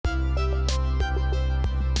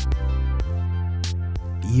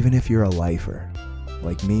even if you're a lifer,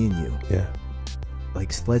 like me and you, Yeah.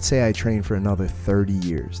 like let's say I train for another 30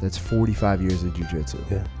 years. That's 45 years of jiu-jitsu.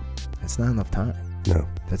 Yeah. That's not enough time. No.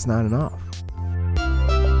 That's not enough.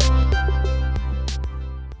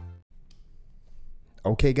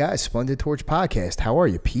 Okay, guys, Splendid Torch Podcast. How are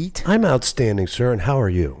you, Pete? I'm outstanding, sir, and how are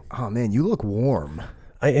you? Oh, man, you look warm.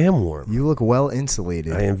 I am warm. You look well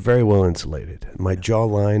insulated. I am very well insulated. My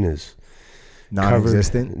jawline is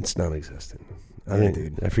Non-existent? covered. It's non-existent. Yeah,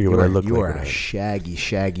 dude. I forget what I look like. You are when a I-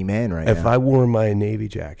 shaggy man right now. If I wore my Navy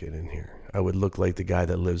jacket in here, I would look like the guy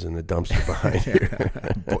that lives in the dumpster behind here.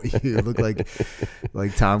 Boy, you look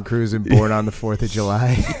like Tom Cruise in Born on the 4th of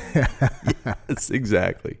July. Yes,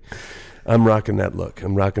 exactly. I'm rocking that look.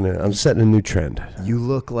 I'm setting a new trend. You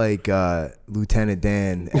look like Lieutenant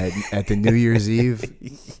Dan at the New Year's Eve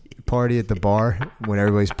party at the bar when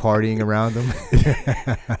everybody's partying around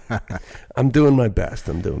him. I'm doing my best.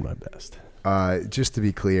 Just to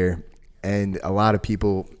be clear, and a lot of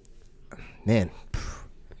people, man,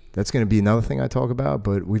 that's going to be another thing I talk about,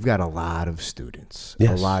 but we've got a lot of students,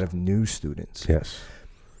 Yes. a lot of new students. Yes.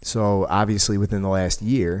 So obviously within the last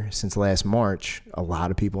year, since last March, a lot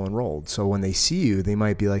of people enrolled. So when they see you, they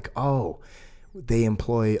might be like, oh, they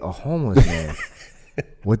employ a homeless man.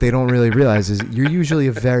 What they don't really realize is you're usually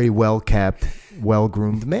a very well-kept,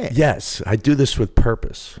 well-groomed man. Yes, I do this with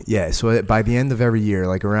purpose. Yeah, so by the end of every year,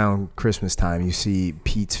 like around Christmas time, you see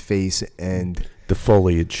Pete's face and The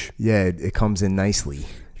foliage, yeah, it comes in nicely.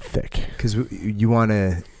 thick. Because you want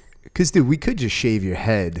to, because dude, we could just shave your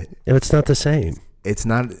head. And it's not the same. It's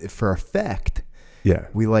not for effect. Yeah.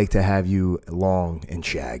 We like to have you long and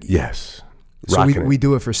shaggy. Yes. So Rocking we it.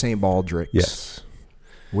 do it for St. Baldrick's. Yes.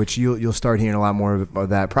 Which you'll start hearing a lot more of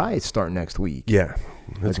that probably starting next week. Yeah.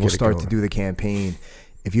 Like we'll start to do the campaign.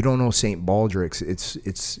 If you don't know St. Baldrick's,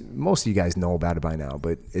 it's most of you guys know about it by now,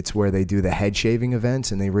 but it's where they do the head shaving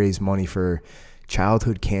events and they raise money for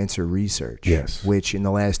childhood cancer research. Yes. Which in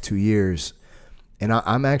the last 2 years, and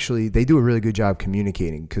I'm actually, they do a really good job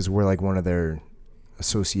communicating because we're like one of their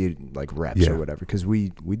associated like reps or whatever, because we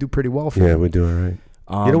do pretty well for them. we do all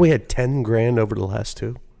right. We had 10 grand over the last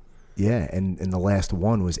two. Yeah, and the last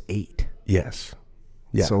one was 8. Yes.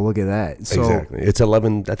 Yeah. So look at that. So, exactly. It's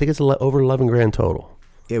 11. I think it's over 11 grand total.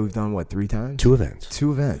 Yeah, we've done what, 3 times? 2 events.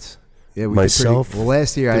 2 events. Yeah, we Myself. Did well,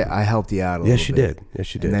 last year I helped you out a little bit. Yes, you did.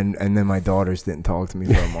 Yes, you did. And then my daughters didn't talk to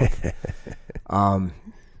me for a month.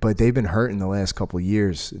 But they've been hurting the last couple of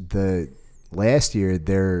years. The last year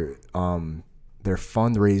their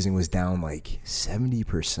fundraising was down like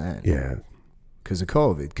 70%. Yeah. Because of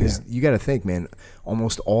COVID. Because you got to think, man,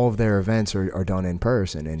 almost all of their events are done in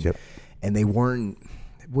person, and they weren't.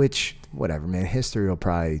 Which whatever, man. History will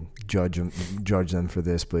probably judge them for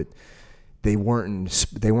this, but they weren't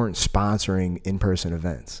sponsoring in-person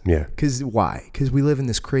events. Yeah. Because why? Because we live in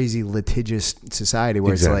this crazy litigious society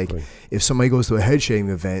where it's Exactly. like if somebody goes to a head shaving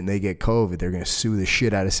event and they get COVID, they're going to sue the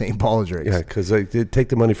shit out of St. Baldrick's. Yeah, because they take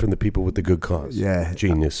the money from the people with the good cause. Yeah.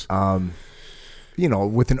 Genius.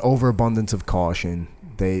 With an overabundance of caution,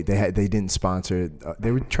 they didn't sponsor.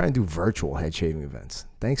 They were trying to do virtual head shaving events.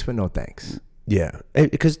 Thanks, but no thanks. Yeah,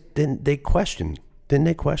 because then they questioned. Didn't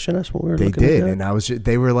they question us when we were They looking did, at and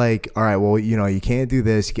they were like, "All right, well, you can't do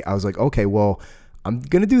this." I was like, "Okay, well, I'm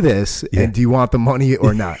gonna do this, and do you want the money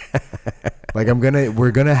or not?" Like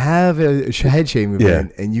we're gonna have a head shaving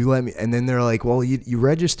event, and you let me. And then they're like, "Well, you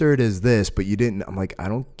registered as this, but you didn't." I'm like, "I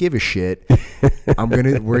don't give a shit.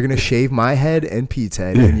 We're gonna shave my head and Pete's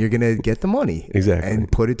head, and you're gonna get the money and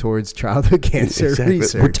put it towards childhood cancer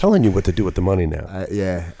research." We're telling you what to do with the money now.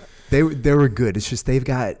 Yeah. They were good. It's just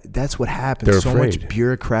that's what happens. They're so afraid. much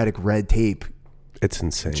bureaucratic red tape. It's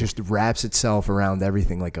insane. It just wraps itself around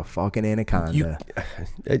everything like a fucking anaconda.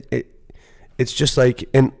 It's just like,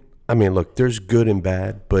 and I mean, look, there's good and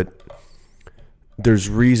bad, but there's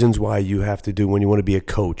reasons why you have to do when you want to be a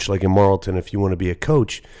coach. Like in Marlton, if you want to be a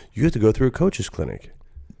coach, you have to go through a coach's clinic.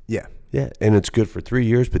 Yeah. Yeah, and it's good for 3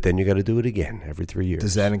 years, but then you got to do it again every 3 years.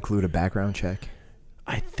 Does that include a background check?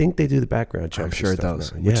 I think they do the background check. I'm sure it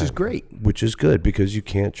does, now. which is great. Which is good because you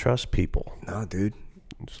can't trust people. No, dude.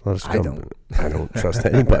 Just let us go. I don't trust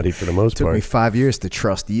anybody for the most Took part. me 5 years to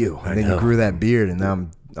trust you, and then you grew that beard, and now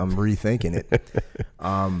I'm rethinking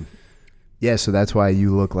it. Yeah, so that's why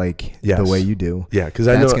you look like the way you do. Yeah, because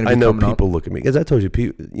I know people look at me. As I told you,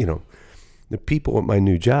 the people at my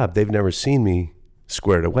new job, they've never seen me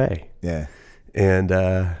squared away. Yeah, and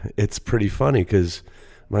it's pretty funny because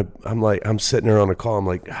I'm sitting there on a call. I'm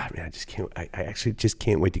like, man, I just can't. I actually just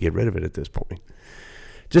can't wait to get rid of it at this point.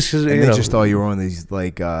 Just because they just thought you were one of these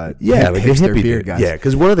like like hipster hippie beard guys. Yeah,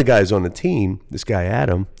 because one of the guys on the team, this guy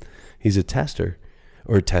Adam, he's a tester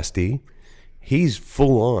or a testee. He's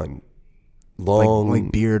full on long,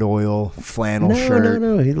 like beard oil, flannel shirt.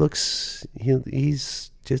 No.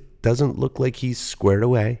 He's just doesn't look like he's squared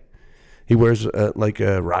away. He wears like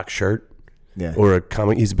a rock shirt, or a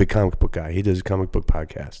comic. He's a big comic book guy. He does a comic book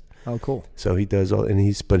podcast. Oh, cool. So he does all, and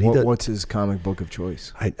he's what's his comic book of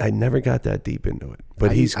choice? I never got that deep into it,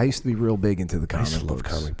 but I used to be real big into the comic books. I love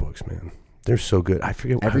comic books, man. They're so good. I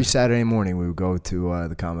forget. Every Saturday morning we would go to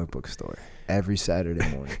the comic book store. Every Saturday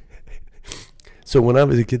morning. So when I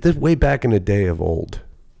was a kid, this way back in the day of old,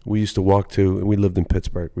 we used to walk to. We lived in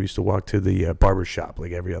Pittsburgh. We used to walk to the barber shop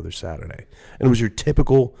like every other Saturday, and it was your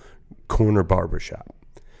typical corner barber shop.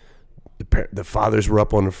 The fathers were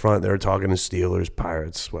up on the front. They were talking to Steelers,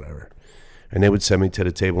 Pirates, whatever. And they would send me to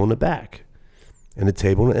the table in the back. And the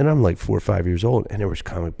table, and I'm like 4 or 5 years old, and there was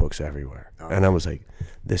comic books everywhere. Oh. And I was like,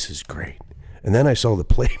 this is great. And then I saw the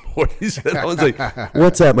Playboys, and I was like,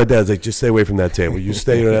 what's that? My dad's like, just stay away from that table. You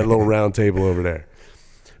stay at that little round table over there.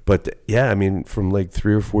 But, yeah, I mean, from like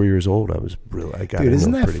 3 or 4 years old, I got Dude,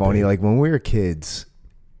 isn't that funny? Big. Like, when we were kids,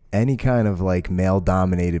 any kind of like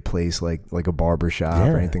male-dominated place, like a barber shop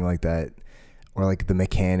or anything like that, or like the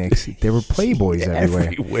mechanics, there were Playboys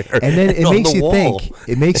everywhere. And then it makes you think.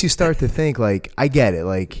 It makes you start to think. Like, I get it.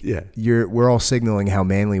 Like, we're all signaling how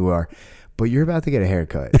manly we are, but you're about to get a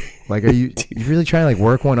haircut. Like, are you really trying to like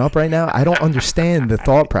work one up right now? I don't understand the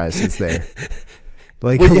thought process there.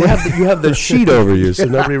 Like, well, you have the sheet over you, so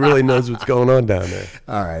nobody really knows what's going on down there.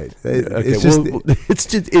 All right,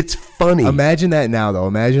 it's funny. Imagine that now, though.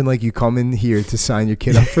 Imagine like you come in here to sign your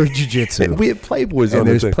kid up for jiu-jitsu. We have Playboys, and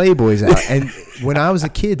there's Playboys out. And when I was a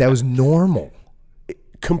kid, that was normal,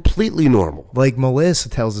 completely normal. Like Melissa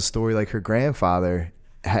tells a story, like her grandfather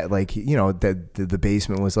had, like, you know, that the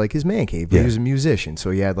basement was like his man cave. But he was a musician, so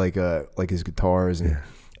he had like his guitars and. Yeah.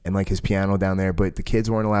 And like his piano down there, but the kids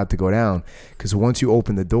weren't allowed to go down because once you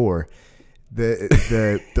open the door,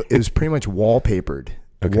 it was pretty much wallpapered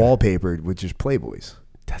with just Playboys.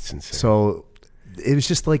 That's insane. So it was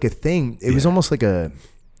just like a thing. It was almost like I don't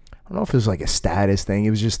know if it was like a status thing. It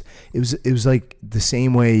was like the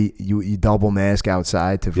same way you double mask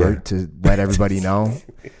outside to let everybody know.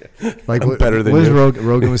 Like better than you.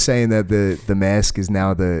 Rogan was saying that the mask is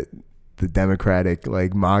now the Democratic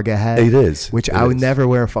like MAGA hat. It is. Which I would never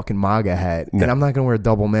wear a fucking MAGA hat. No. And I'm not going to wear a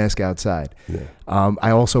double mask outside. Yeah.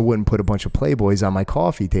 I also wouldn't put a bunch of Playboys on my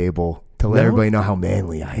coffee table to let everybody know how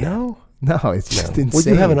manly I am. No, it's just insane. Well,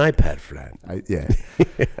 you have an iPad for that. Yeah.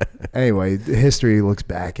 Anyway, history looks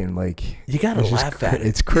back and like... You got to laugh at it.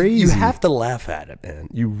 It's crazy. You have to laugh at it, man.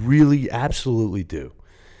 You really absolutely do.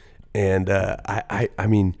 And I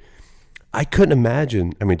mean... I couldn't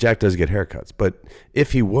imagine. I mean, Jack does get haircuts, but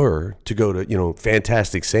if he were to go to,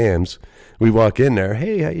 Fantastic Sam's, we walk in there,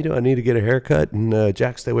 hey, how you doing? I need to get a haircut, and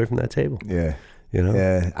Jack, stay away from that table. Yeah.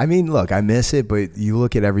 Yeah. I mean, look, I miss it, but you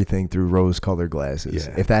look at everything through rose-colored glasses.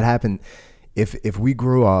 Yeah. If that happened, if we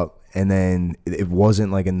grew up and then it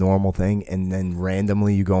wasn't like a normal thing, and then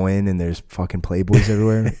randomly you go in and there's fucking Playboys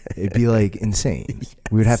everywhere, it'd be like insane. Yes.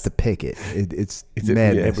 We would have to pick it. It's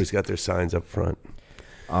madness. Yeah, everybody's got their signs up front.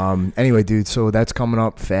 Anyway, dude, so that's coming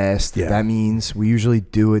up fast. Yeah. That means we usually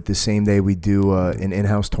do it the same day we do an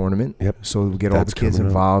in-house tournament. Yep. So we get all the kids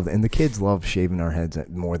involved. And the kids love shaving our heads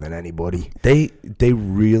more than anybody. They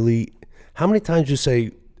really... How many times you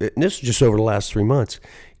say... And this is just over the last 3 months.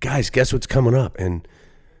 Guys, guess what's coming up? And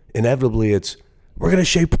inevitably it's... We're going to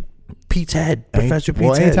shave Pete's head. Professor Pete's head.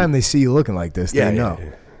 Well, anytime they see you looking like this, they know.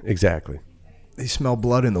 Yeah, exactly. They smell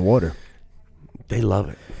blood in the water. They love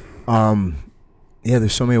it. Yeah,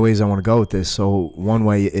 there's so many ways I want to go with this. So one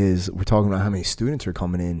way is we're talking about how many students are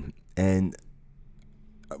coming in, and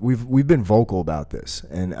we've been vocal about this,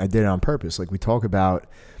 and I did it on purpose. Like we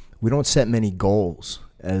don't set many goals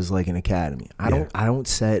as like an academy. I don't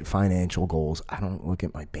set financial goals. I don't look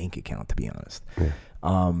at my bank account, to be honest. Yeah.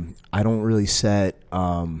 I don't really set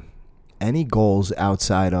any goals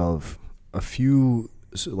outside of a few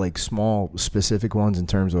like small specific ones in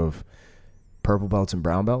terms of purple belts and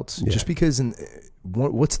brown belts. Yeah. Just because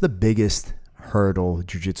what's the biggest hurdle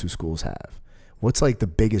jiu-jitsu schools have? What's like the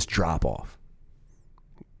biggest drop off?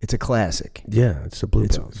 It's a classic. Yeah, it's the blue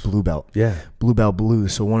belt. Blue belt. Yeah. Blue belt blue.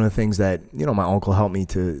 So one of the things that, my uncle helped me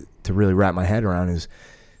to really wrap my head around is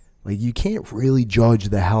like you can't really judge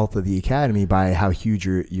the health of the academy by how huge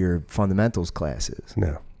your fundamentals class is.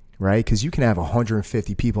 No. Right? Because you can have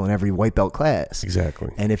 150 people in every white belt class.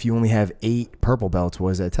 Exactly. And if you only have 8 purple belts, what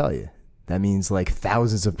does that tell you? That means like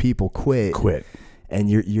thousands of people quit. and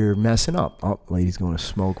you're messing up. Oh, lady's going to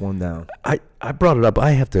smoke one down. I brought it up.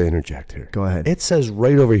 I have to interject here. Go ahead. It says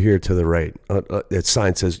right over here to the right. That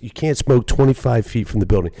sign says you can't smoke 25 feet from the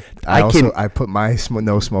building. I put my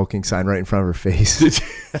no smoking sign right in front of her face.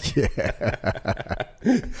 Yeah.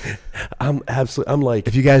 I'm like,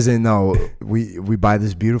 if you guys didn't know, we buy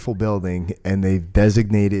this beautiful building and they've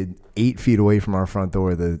designated 8 feet away from our front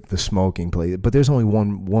door the smoking place. But there's only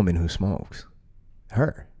one woman who smokes.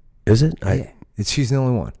 Her. Is it? Yeah. She's the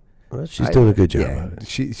only one. Well, she's doing a good job. Yeah,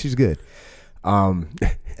 she's good.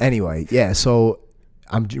 Anyway, yeah, so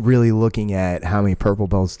I'm really looking at how many purple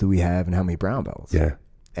belts do we have and how many brown belts. Yeah.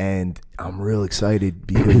 And I'm real excited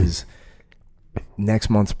because next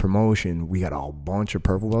month's promotion, we got a bunch of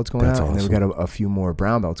purple belts going out. Awesome. And then we got a few more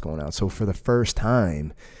brown belts going out. So for the first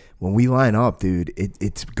time, when we line up, dude,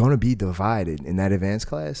 it's going to be divided in that advanced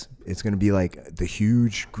class. It's going to be like the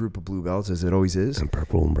huge group of blue belts, as it always is. And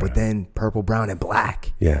purple and brown. But then purple, brown, and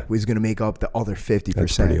black is going to make up the other 50%.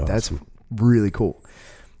 That's pretty awesome. That's really cool.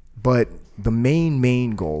 But the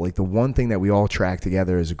main goal, like the one thing that we all track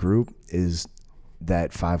together as a group is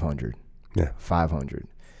that 500. Yeah. 500.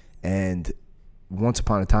 And once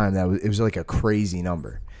upon a time, it was like a crazy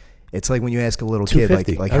number. It's like when you ask a little kid,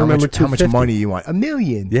 like how much money you want? $1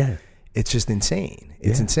 million. Yeah. It's just insane.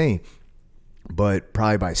 It's insane. But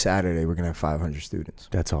probably by Saturday, we're going to have 500 students.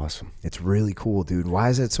 That's awesome. It's really cool, dude. Why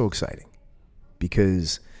is that so exciting?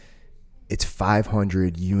 Because it's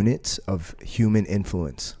 500 units of human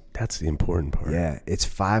influence. That's the important part. Yeah. It's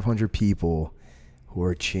 500 people who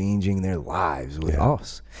are changing their lives with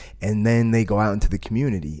us. And then they go out into the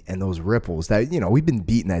community and those ripples that, we've been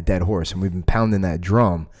beating that dead horse and we've been pounding that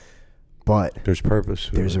drum. But there's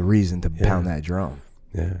purpose. There's a reason to pound that drum.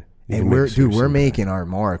 Yeah. And we're making our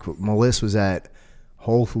mark. Melissa was at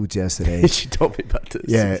Whole Foods yesterday. She told me about this.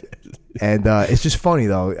 Yeah. And it's just funny,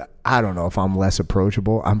 though. I don't know if I'm less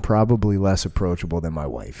approachable. I'm probably less approachable than my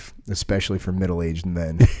wife, especially for middle-aged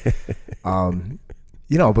men.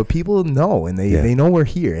 But people know, and they know we're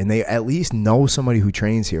here, and they at least know somebody who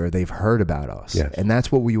trains here, or they've heard about us. Yes. And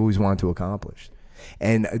that's what we always want to accomplish.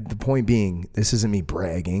 And the point being, this isn't me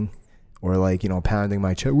bragging or pounding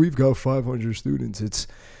my chest. We've got 500 students.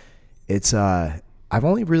 It's I've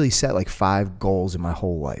only really set like 5 goals in my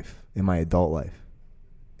whole life, in my adult life.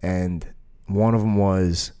 And one of them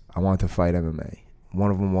was I wanted to fight MMA.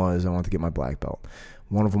 One of them was I wanted to get my black belt.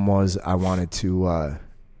 One of them was I wanted to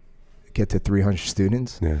get to 300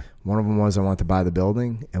 students. Yeah. One of them was I wanted to buy the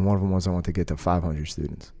building, and one of them was I wanted to get to 500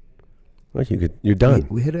 students. Well, you're done.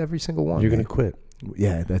 We hit every single one. You're going to quit.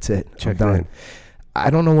 Yeah, that's it. Check I'm done. in. I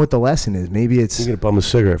don't know what the lesson is. Maybe it's you're going to bum a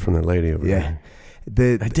cigarette from that lady over there.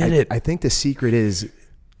 I did it. I think the secret is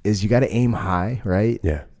you got to aim high, right?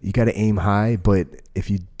 Yeah. You got to aim high, but if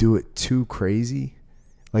you do it too crazy,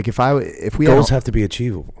 like if we goals have to be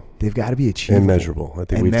achievable. They've got to be achievable and measurable. I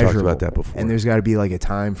think we've talked about that before. And there's got to be like a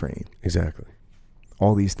time frame. Exactly.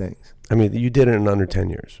 All these things. I mean, you did it in under 10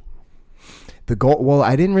 years. The goal. Well,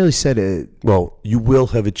 I didn't really set it. Well, you will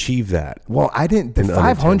have achieved that. Well, I didn't. The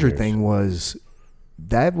 500 thing was.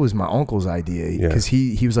 That was my uncle's idea because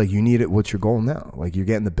he was like, you need it. What's your goal now? Like, you're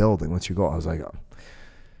getting the building. What's your goal? I was like,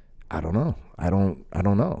 I don't know. I don't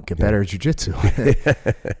know. Get better at jiu-jitsu.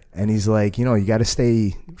 And he's like, you got to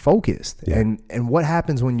stay focused. Yeah. And what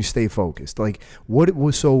happens when you stay focused? Like,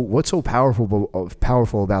 what's so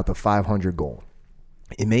powerful about the 500 goal?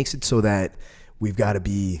 It makes it so that we've got to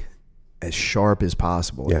be as sharp as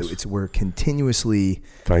possible. Yes. We're continuously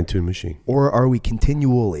fine-tuned machine. Or are we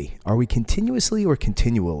continually? Are we continuously or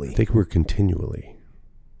continually? I think we're continually.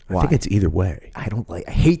 Why? I think it's either way. I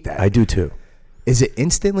hate that. I do too. Is it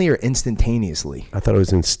instantly or instantaneously? I thought it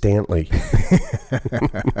was instantly.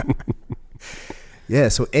 Yeah,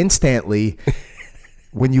 so instantly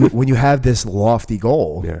when you have this lofty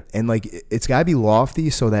goal, and like it's got to be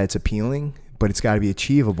lofty so that it's appealing, but it's got to be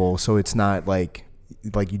achievable so it's not like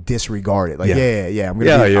you disregard it. Like, I'm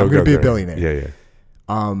gonna be a billionaire. Yeah.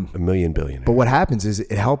 $1 million billionaire. But what happens is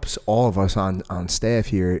it helps all of us on staff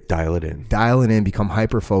here dial it in, become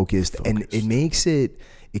hyper focused, and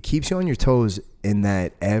it keeps you on your toes in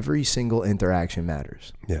that every single interaction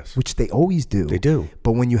matters. Yes, which they always do. They do.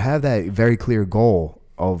 But when you have that very clear goal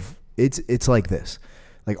of it's like this.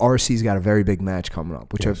 Like RC's got a very big match coming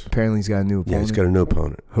up, which apparently he's got a new opponent. Yeah, he's got a new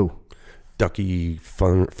opponent. Who? Ducky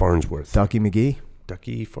Farnsworth. Ducky McGee?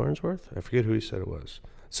 Ducky Farnsworth? I forget who he said it was.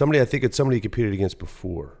 I think it's somebody he competed against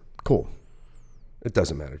before. Cool. It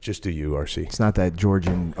doesn't matter. Just do you, RC. It's not that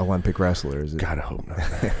Georgian Olympic wrestler, is it? God, I hope not.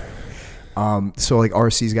 So like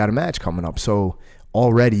RC's got a match coming up. So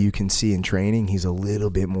already you can see in training he's a little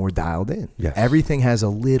bit more dialed in. Yes. Everything has a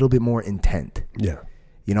little bit more intent. Yeah.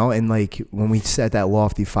 You know, and like when we set that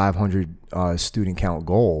lofty 500 student count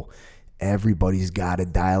goal, everybody's got to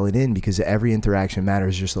dial it in because every interaction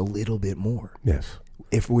matters just a little bit more. Yes.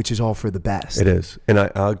 Which is all for the best. It is. And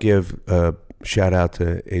I'll give a shout out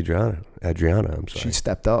to Adriana, I'm sorry. She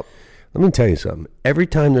stepped up. Let me tell you something. Every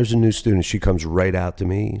time there's a new student, she comes right out to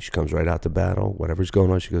me. She comes right out to battle. Whatever's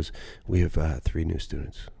going on, she goes, we have 3 new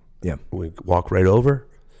students. Yeah. We walk right over.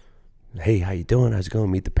 Hey, how you doing? How's it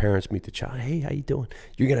going? Meet the parents, meet the child. Hey, how you doing?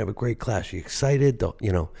 You're going to have a great class. Are you excited?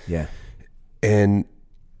 You know. Yeah. And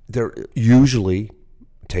they're usually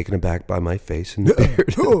taken aback by my face and the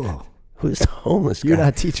beard. Who's the homeless guy? You're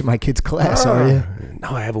not teaching my kid's class, are you? No,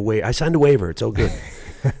 I have a waiver. I signed a waiver. It's all good.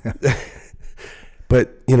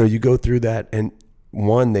 But, you know, you go through that, and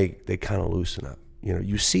one, they kind of loosen up. You know,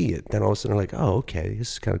 you see it. Then all of a sudden, they're like, oh, okay,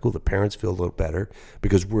 this is kind of cool. The parents feel a little better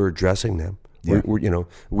because we're addressing them. Yeah. We're, you know,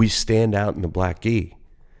 we stand out in the black gi.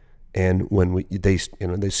 And when they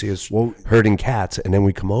see us herding cats, and then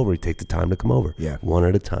we come over, we take the time to come over. Yeah. One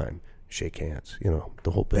at a time. Shake hands, you know,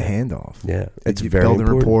 the whole thing. The handoff. Yeah. It's very building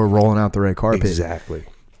important. Rapport, rolling out the red carpet. Exactly.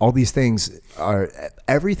 All these things are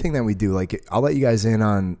everything that we do. Like, I'll let you guys in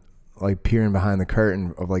on like peering behind the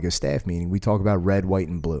curtain of like a staff meeting. We talk about red, white,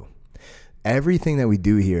 and blue. Everything that we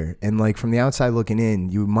do here, and like from the outside looking in,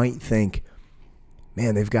 you might think,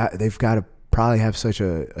 man, they've got to probably have such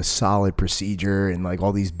a solid procedure and like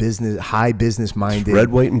all these high business minded. Red,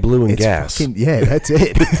 white, and blue and gas. Yeah, that's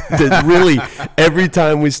it. Really, every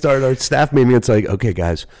time we start our staff meeting, it's like, okay,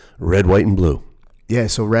 guys, red, white, and blue. Yeah,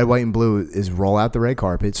 so red, white, and blue is roll out the red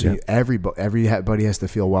carpet. So everybody has to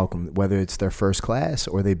feel welcome, whether it's their first class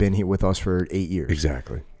or they've been here with us for 8 years.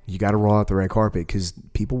 Exactly. You got to roll out the red carpet because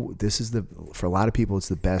for a lot of people, it's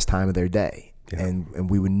the best time of their day. Yeah. And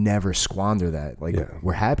we would never squander that. Like,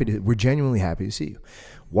 we're genuinely happy to see you.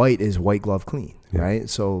 White is white glove clean, right?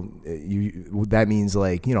 So that means,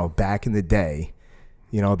 like, you know, back in the day,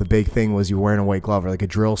 you know, the big thing was you're wearing a white glove or like a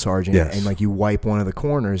drill sergeant, and like you wipe one of the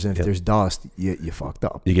corners, and if there's dust, you fucked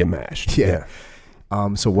up. You get mashed. Yeah.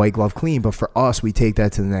 So white glove clean, but for us, we take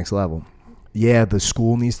that to the next level. Yeah, the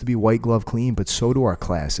school needs to be white glove clean, but so do our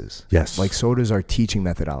classes. Yes. Like, so does our teaching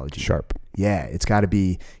methodology. Sharp. Yeah, it's got to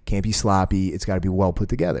be, can't be sloppy. It's got to be well put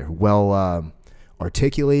together, well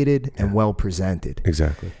articulated, and well presented.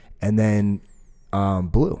 Exactly. And then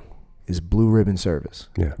blue is blue ribbon service.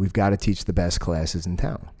 Yeah. We've got to teach the best classes in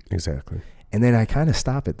town. Exactly. And then I kind of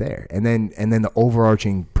stop it there. And then the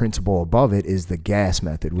overarching principle above it is the GAS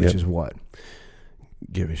method, which is what?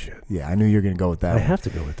 Give a shit. Yeah, I knew you were going to go with that. I have to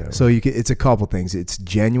go with that. So it's a couple things. It's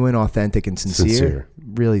genuine, authentic, and sincere.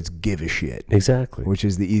 Really, it's give a shit. Exactly. Which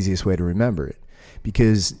is the easiest way to remember it.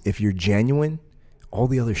 Because if you're genuine, all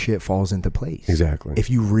the other shit falls into place. Exactly. If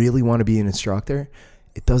you really want to be an instructor,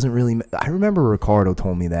 it doesn't really... I remember Ricardo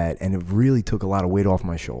told me that, and it really took a lot of weight off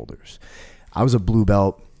my shoulders. I was a blue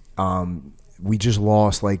belt. We just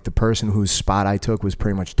lost, like, the person whose spot I took was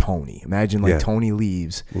pretty much Tony. Imagine, like, Tony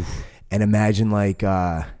leaves... Oof. And imagine like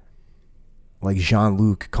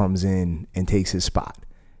Jean-Luc comes in and takes his spot.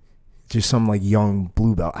 Just some like young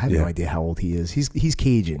blue belt. I have no idea how old he is. He's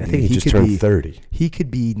Cajun. I think he just turned 30. He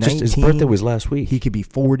could be 19. His birthday was last week. He could be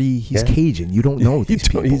 40. He's Cajun. You don't know these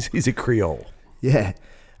people. He's a Creole. Yeah.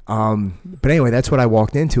 But anyway, that's what I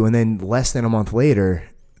walked into. And then less than a month later,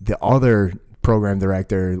 the other program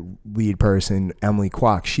director, lead person, Emily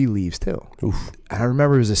Kwok, she leaves too. Oof. I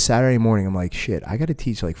remember it was a Saturday morning. I'm like, shit, I got to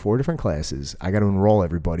teach like 4 different classes. I got to enroll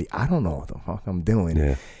everybody. I don't know what the fuck I'm doing.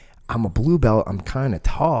 Yeah. I'm a blue belt. I'm kind of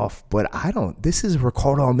tough, but this is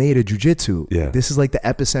Ricardo Almeida Jiu-Jitsu. Yeah. This is like the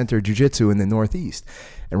epicenter of Jiu-Jitsu in the Northeast.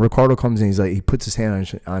 And Ricardo comes in. He's like, he puts his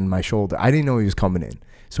hand on my shoulder. I didn't know he was coming in.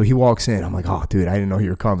 So he walks in. I'm like, oh, dude, I didn't know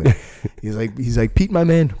you were coming. He's like, Pete, my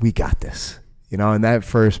man, we got this. You know, and that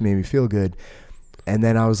first made me feel good. And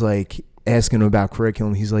then I was like asking him about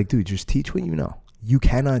curriculum. He's like, dude, just teach what you know. You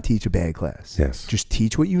cannot teach a bad class. Yes. Just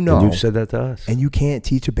teach what you know. And you've said that to us. And you can't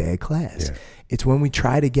teach a bad class. Yeah. It's when we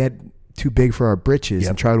try to get too big for our britches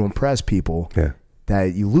and try to impress people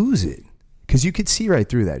that you lose it. Because you could see right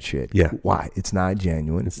through that shit. Yeah. Why? It's not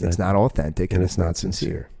genuine. It's not authentic. And it's not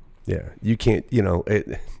sincere. Yeah. You can't, you know,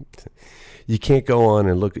 you can't go on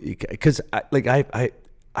and look. Because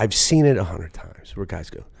I've seen it 100 times where guys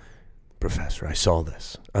go, Professor, I saw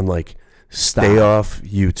this. I'm like, stay off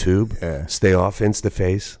YouTube. Yeah. Stay off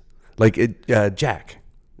InstaFace. Like Jack,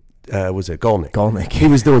 was it Golnick? He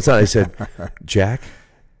was doing something. I said, Jack,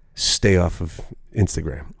 stay off of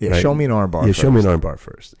Instagram. Yeah, right? Show me an armbar. Yeah, show me an armbar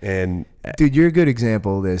first. And dude, you're a good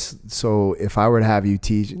example of this. So if I were to have you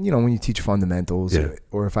teach, you know, when you teach fundamentals,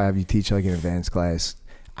 or if I have you teach like an advanced class,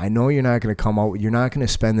 I know you're not going to come out. You're not going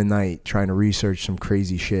to spend the night trying to research some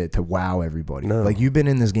crazy shit to wow everybody. No. Like, you've been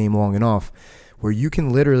in this game long enough where you can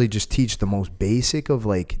literally just teach the most basic of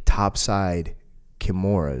like topside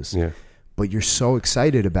kimuras. Yeah. But you're so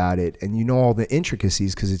excited about it, and you know all the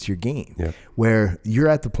intricacies because it's your game. Yeah. Where you're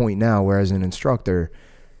at the point now where, as an instructor,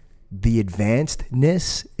 the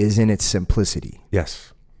advancedness is in its simplicity.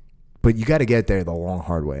 Yes. But you got to get there the long,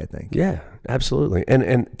 hard way, I think. Yeah, absolutely.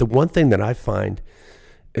 And the one thing that I find,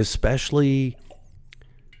 especially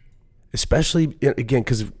again,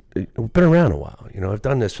 because we've been around a while, you know, I've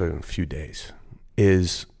done this for a few days,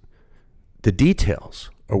 is the details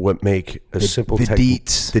are what make a simple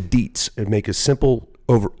deets. The deets make a simple,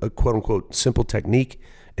 a quote unquote simple technique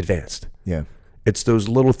advanced. Yeah. It's those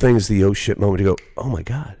little things, the oh shit moment to go, oh my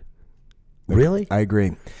God. Really? I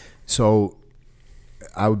agree. So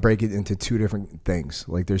I would break it into two different things.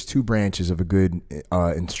 Like, there's two branches of a good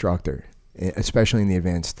instructor, especially in the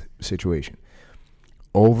advanced situation.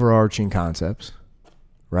 Overarching concepts,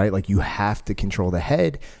 right? Like, you have to control the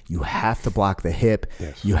head. You have to block the hip.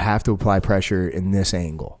 Yes. You have to apply pressure in this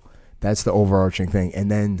angle. That's the overarching thing.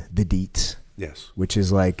 And then the deets. Yes. Which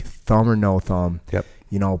is like thumb or no thumb. Yep.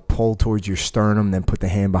 You know, pull towards your sternum, then put the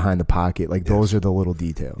hand behind the pocket. Like, those are the little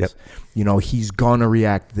details. Yep. You know, he's going to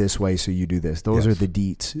react this way, so you do this. Those are the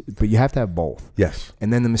deets. But you have to have both. Yes.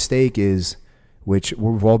 And then the mistake is, which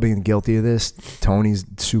we've all been guilty of this, Tony's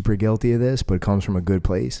super guilty of this, but it comes from a good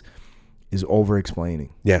place, is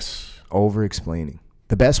over-explaining. Yes. Over-explaining.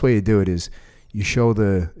 The best way to do it is you show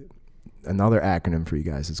another acronym for you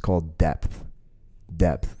guys. It's called DEPTH.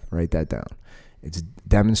 DEPTH. Write that down. It's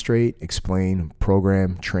demonstrate, explain,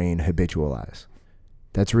 program, train, habitualize.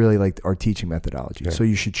 That's really like our teaching methodology. Yeah. So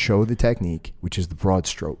you should show the technique, which is the broad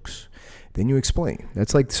strokes. Then you explain.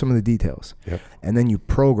 That's like some of the details. Yep. And then you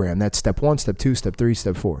program. That's step 1, step 2, step 3,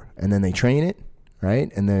 step 4. And then they train it,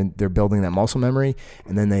 right? And then they're building that muscle memory.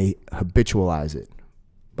 And then they habitualize it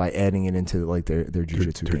by adding it into like their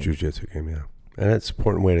jiu-jitsu game. Their jiu-jitsu game, yeah. And that's an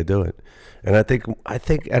important way to do it. And I think,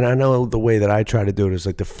 and I know the way that I try to do it is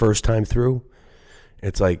like the first time through,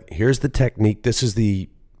 it's like, here's the technique. This is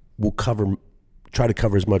we'll try to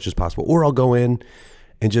cover as much as possible. Or I'll go in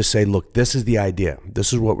and just say, look, this is the idea.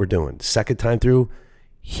 This is what we're doing. Second time through,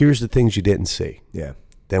 here's the things you didn't see. Yeah.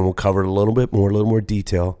 Then we'll cover it a little more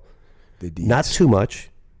detail. Not too much.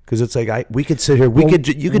 Because it's like we could sit here. You could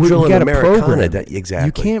drill an Americana. Exactly.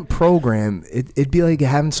 You can't program. It'd be like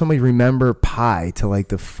having somebody remember pi to like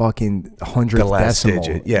the fucking 100th decimal.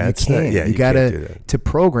 Digit. Yeah, you can't. You gotta to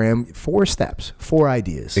program 4 steps, 4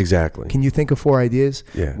 ideas. Exactly. Can you think of 4 ideas?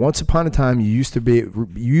 Yeah. Once upon a time, you used to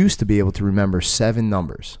be able to remember 7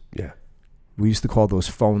 numbers. Yeah. We used to call those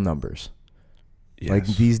phone numbers. Yes. Like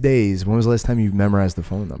these days, when was the last time you memorized the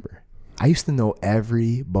phone number? I used to know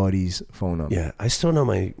everybody's phone number. Yeah, I still know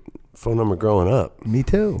my phone number growing up. Me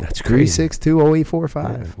too. That's crazy. 362-0845.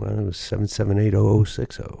 Yeah, well, it was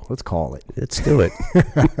 778-0060. Let's call it. Let's do it.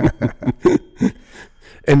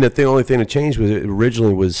 And the only thing that changed was it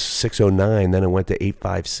originally was 609, then it went to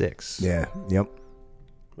 856. Yeah. Yep.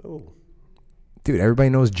 Oh. Dude, everybody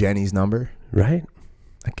knows Jenny's number. Right?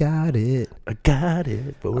 I got it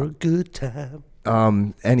for a good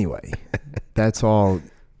time. Anyway, that's all.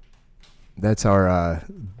 That's our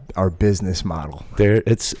business model.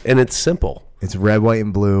 It's simple. It's red, white,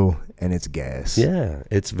 and blue, and it's gas. Yeah,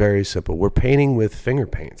 it's very simple. We're painting with finger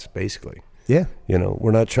paints, basically. Yeah. You know,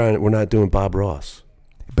 we're not doing Bob Ross.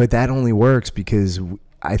 But that only works because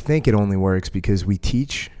I think it only works because we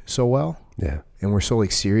teach so well. Yeah. And we're so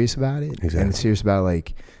like serious about it. Exactly. And serious about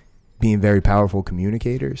like being very powerful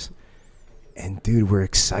communicators. And dude, we're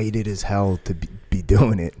excited as hell to be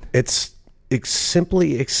doing it. It's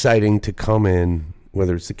simply exciting to come in,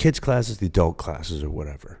 whether it's the kids' classes, the adult classes, or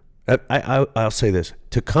whatever. I'll say this: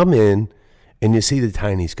 to come in and you see the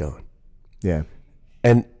tinies going, yeah,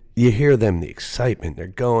 and you hear them, the excitement, they're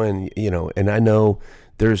going, you know. And I know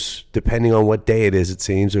there's, depending on what day it is, it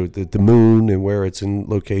seems, or the moon and where it's in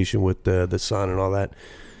location with the sun and all that,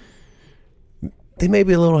 they may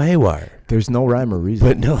be a little haywire. There's no rhyme or reason.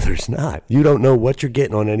 But no, there's not. You don't know what you're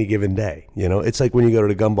getting on any given day. You know, it's like when you go to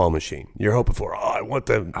the gumball machine. You're hoping for, I want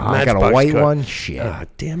the I got a white one. Shit.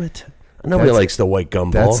 Damn it. Nobody likes the white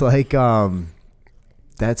gumball. That's like,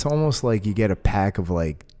 that's almost like you get a pack of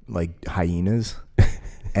like hyenas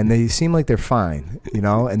and they seem like they're fine, you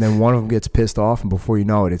know, and then one of them gets pissed off and before you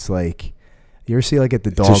know it, it's like, you ever see like at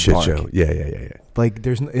the dog park? Show. Yeah. Like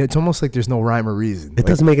it's almost like there's no rhyme or reason. It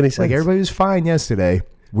doesn't make any sense. Like everybody was fine yesterday.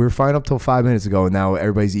 We were fine up till 5 minutes ago, and now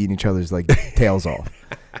everybody's eating each other's like tails off.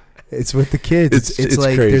 It's with the kids. It's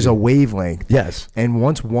like crazy. There's a wavelength. Yes. And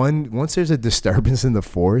once there's a disturbance in the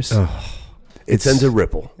force, It sends a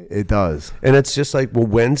ripple. It does. And it's just like, well,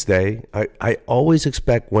 Wednesday, I always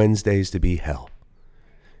expect Wednesdays to be hell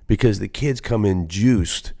because the kids come in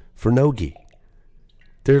juiced for no-gi.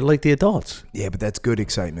 They're like the adults. Yeah, but that's good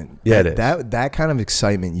excitement. Yeah, it is. That kind of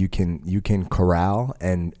excitement you can corral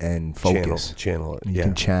and focus. Channel it. You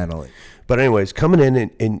can channel it. But anyways, coming in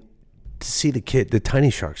and to see the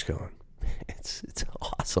tiny sharks going, it's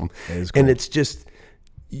awesome. It is cool. And it's just,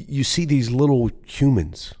 you see these little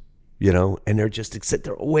humans, you know, and they're just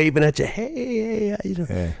they're waving at you, hey, how you doing?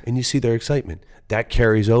 Yeah. And you see their excitement. That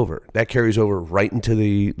carries over. That carries over right into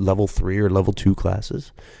the level 3 or level 2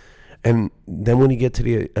 classes. And then when you get to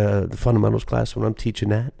the fundamentals class, when I'm teaching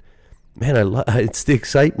that, man, it's the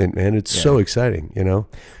excitement, man. It's so exciting, you know?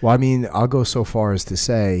 Well, I mean, I'll go so far as to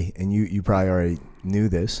say, and you probably already knew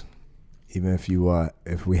this, even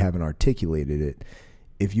if we haven't articulated it,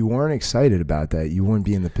 if you weren't excited about that, you wouldn't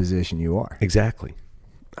be in the position you are. Exactly.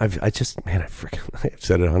 I've said it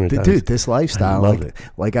 100 times. Dude, this lifestyle, I love it.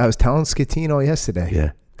 Like I was telling Scatino yesterday.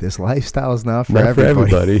 Yeah. This lifestyle is not for Not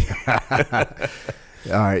everybody. for everybody.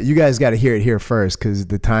 All right, you guys got to hear it here first because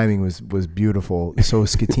the timing was beautiful. So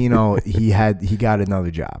Scatino, he got another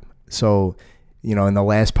job. So, you know, in the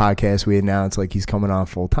last podcast we announced like he's coming on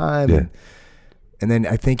full time, Yeah. and then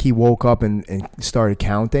I think he woke up and started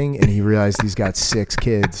counting, and he realized he's got 6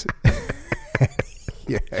 kids.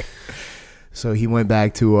 Yeah. So he went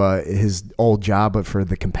back to his old job, but for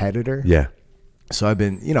the competitor. Yeah. So I've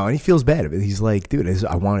been, you know, and he feels bad about it. He's like, dude,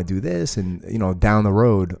 I want to do this. And, you know, down the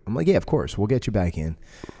road, I'm like, yeah, of course, we'll get you back in.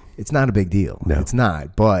 It's not a big deal. No. It's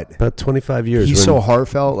not. But About 25 years. he's so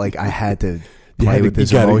heartfelt. Like, I had to play with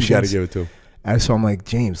his You emotions. got to give it to him. And so I'm like,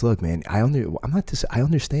 James, look, man, I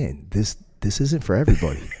understand. This isn't for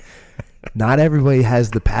everybody. Not everybody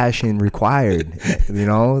has the passion required, you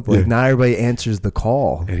know. Like not everybody answers the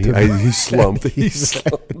call. And he slumped. Dude,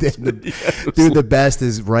 the best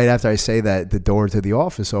is right after I say that, the door to the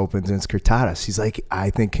office opens and it's Curtadas. He's like,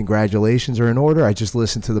 I think congratulations are in order. I just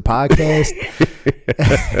listened to the podcast.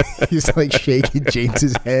 He's like shaking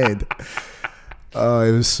James's hand. Oh,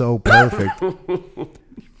 it was so perfect.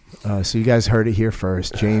 So you guys heard it here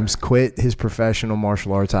first. James quit his professional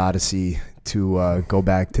martial arts odyssey to go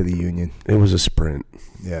back to the union. It was a sprint.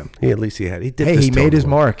 Yeah. At least he did. Hey, he made his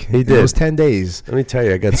mark. He did. It was 10 days. Let me tell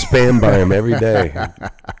you, I got spammed by him every day.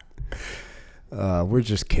 We're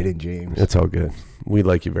just kidding, James. It's all good. We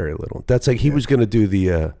like you very little. That's like he was going to do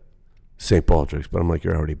the St. Baldrick's, but I'm like,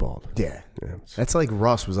 you're already bald. Yeah. That's like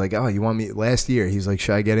Russ was like, oh, you want me? Last year, he's like,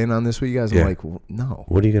 should I get in on this with you guys? I'm like, well, no.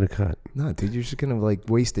 What are you going to cut? No, dude, you're just going to like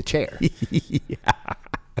waste a chair.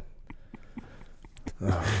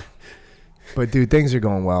 But dude, things are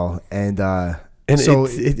going well, and so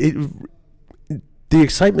the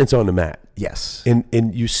excitement's on the mat. Yes,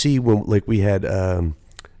 and you see when like we had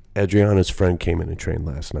Adriana's friend came in and trained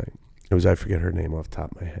last night. It was, I forget her name off the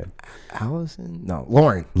top of my head. Allison? No,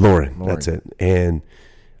 Lauren. That's it. And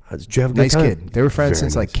did you have a good nice time? kid. They were friends Very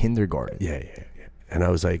since nice. like kindergarten. Yeah. And I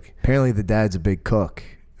was like, apparently the dad's a big cook,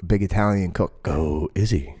 a big Italian cook. oh, is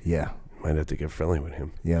he? Yeah, Might have to get friendly with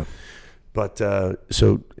him. yeah. But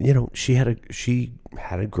so you know, she had a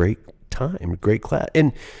great time, a great class,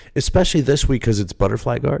 and especially this week because it's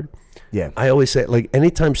butterfly guard. Yeah, I always say, like,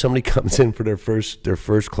 anytime somebody comes in for their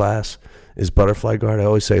first class is butterfly guard, I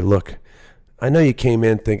always say, look, I know you came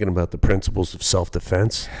in thinking about the principles of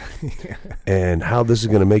self-defense and how this is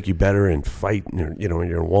going to make you better and fight. You know, when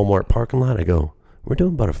you're in a Walmart parking lot, I go, we're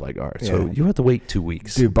doing butterfly guard, so you have to wait 2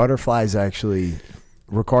 weeks. dude. Butterflies actually.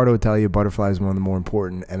 Ricardo would tell you butterfly is one of the more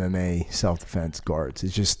important MMA self-defense guards.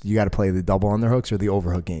 It's just you got to play the double underhooks or the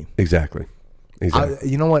overhook game. Exactly.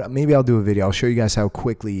 You know what? Maybe I'll do a video. I'll show you guys how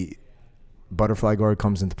quickly butterfly guard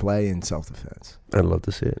comes into play in self-defense. I'd love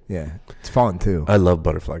to see it. Yeah, it's fun too. I love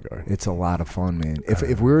butterfly guard. It's a lot of fun, man.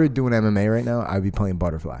 If we were doing MMA right now, I'd be playing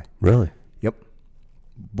butterfly. Really? Yep.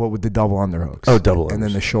 What with the double underhooks? Oh, double and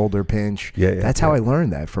then unders. the shoulder pinch. Yeah. That's how I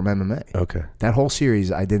learned that from MMA. Okay. That whole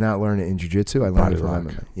series, I did not learn it in jiu-jitsu. I learned it Body from lock.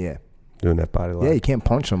 MMA. Yeah. Doing that body lock. Yeah, you can't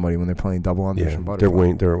punch somebody when they're playing double unders Yeah, from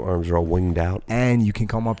butterfly. their arms are all winged out. And you can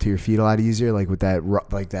come up to your feet a lot easier, like with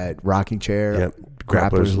that rocking chair. Yep.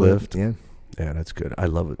 Grappler's lift. Yeah. Yeah, that's good. I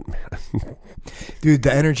love it. Dude,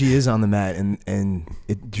 the energy is on the mat, and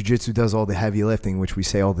jiu-jitsu does all the heavy lifting, which we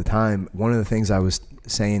say all the time. One of the things I was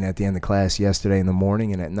saying at the end of class yesterday in the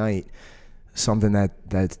morning and at night, something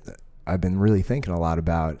that I've been really thinking a lot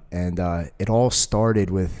about, and it all started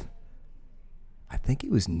with, I think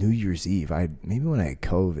it was New Year's Eve. Maybe when I had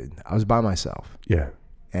COVID, I was by myself. Yeah.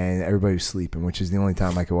 And everybody was sleeping, which is the only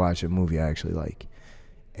time I could watch a movie I actually like.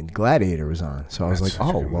 And Gladiator was on. So I was That's like,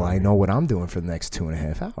 such a oh, good well, movie. I know what I'm doing for the next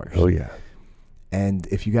 2.5 hours. Oh, yeah. And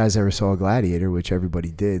if you guys ever saw Gladiator, which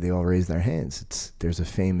everybody did, they all raised their hands. There's a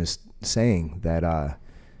famous saying that I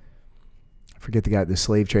forget the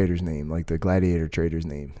slave trader's name, like the gladiator trader's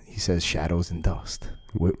name. He says, "Shadows and dust.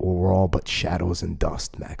 We're all but shadows and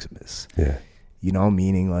dust, Maximus." Yeah. You know,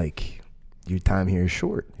 meaning like your time here is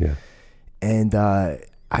short. Yeah. And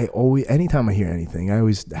anytime I hear anything, how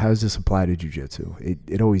does this apply to jiu-jitsu?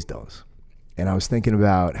 It always does. And I was thinking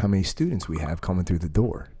about how many students we have coming through the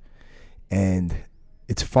door. And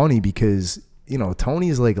it's funny because, you know, Tony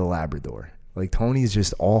is like a Labrador. Like Tony is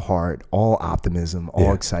just all heart, all optimism,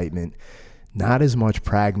 all excitement, not as much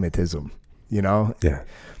pragmatism, you know? Yeah.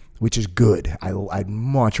 Which is good. I'd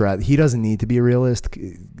much rather, he doesn't need to be a realist.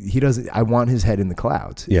 I want his head in the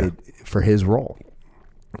clouds for his role.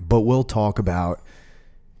 But we'll talk about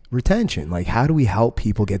retention. Like, how do we help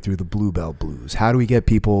people get through the blue belt blues? How do we get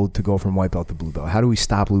people to go from white belt to blue belt? How do we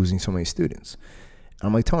stop losing so many students? And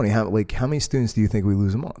I'm like, Tony, how many students do you think we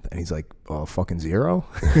lose a month? And he's like, oh, fucking 0.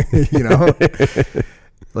 You know?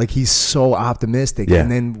 Like, he's so optimistic. Yeah.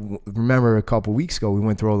 And then remember a couple weeks ago, we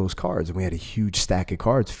went through all those cards and we had a huge stack of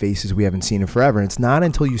cards, faces we haven't seen in forever. And it's not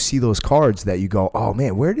until you see those cards that you go, oh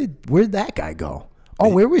man, where did that guy go? Oh,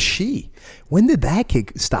 where was she? When did that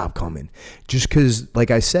kick stop coming? Just because, like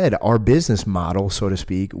I said, our business model, so to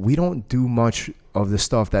speak, we don't do much of the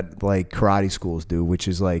stuff that like karate schools do, which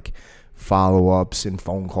is like follow-ups and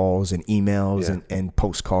phone calls and emails and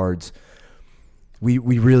postcards. We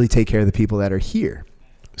really take care of the people that are here.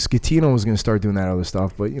 Scatino was going to start doing that other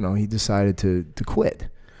stuff, but, you know, he decided to quit.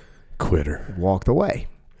 Quitter. Walked away.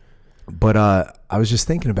 But I was just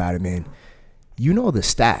thinking about it, man. You know the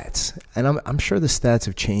stats, and I'm sure the stats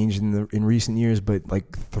have changed in recent years, but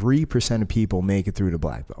like 3% of people make it through to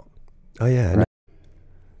black belt. Oh, yeah. Right?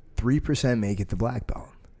 3% make it to black belt.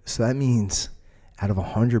 So that means out of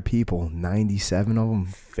 100 people, 97 of them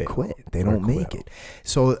quit. They don't make it.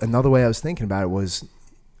 So another way I was thinking about it was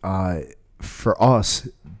for us,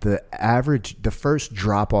 the first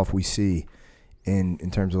drop off we see in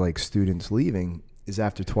terms of like students leaving is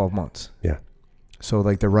after 12 months. Yeah. So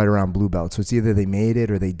like they're right around blue belt. So it's either they made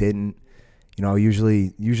it or they didn't. You know,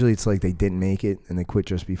 usually it's like they didn't make it and they quit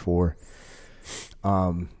just before.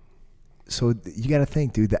 So you got to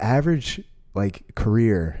think, dude, the average like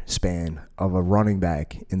career span of a running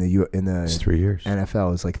back in the it's 3 years.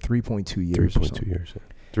 NFL is like 3.2 years. 3.2 years.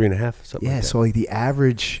 3.5, something like that. So like the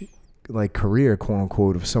average like career, quote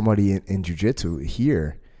unquote, of somebody in jiu-jitsu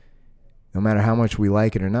here, no matter how much we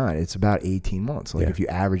like it or not, it's about 18 months. Like if you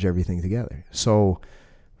average everything together. So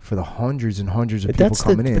for the hundreds and hundreds of people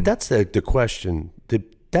coming in. But that's the question.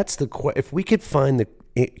 If we could find the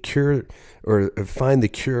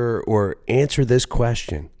cure or answer this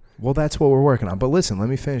question. Well, that's what we're working on. But listen, let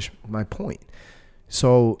me finish my point.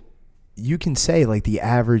 So you can say like the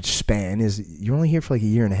average span is you're only here for like a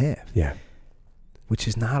year and a half. Yeah. Which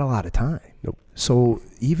is not a lot of time. Nope. So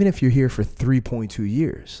even if you're here for 3.2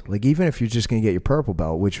 years, like even if you're just going to get your purple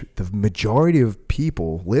belt, which the majority of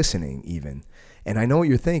people listening even, and I know what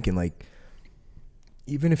you're thinking, like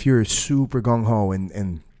even if you're super gung-ho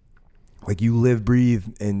and like you live, breathe,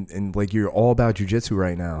 and like you're all about jiu-jitsu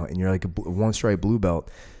right now and you're like a one-stripe blue belt,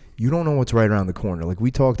 you don't know what's right around the corner. Like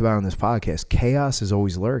we talked about on this podcast, chaos is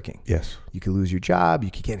always lurking. Yes. You could lose your job.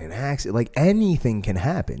 You could get in an accident. Like anything can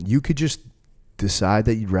happen. You could just decide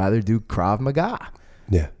that you'd rather do Krav Maga.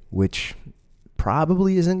 Yeah. Which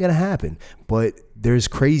probably isn't going to happen. But there's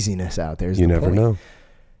craziness out there. You never know.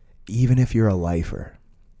 Even if you're a lifer,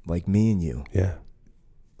 like me and you. Yeah.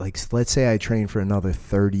 Like let's say I train for another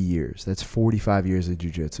 30 years. That's 45 years of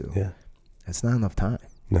jiu-jitsu. Yeah. That's not enough time.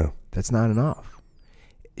 No. That's not enough.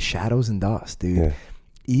 Shadows and dust, dude. Yeah.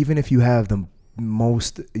 Even if you have the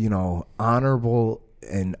most, honorable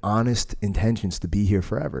and honest intentions to be here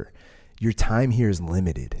forever, your time here is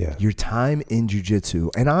limited. Yeah. Your time in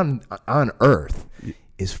jiu-jitsu and on earth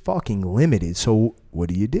is fucking limited. So what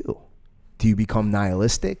do? Do you become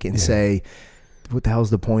nihilistic and say, what the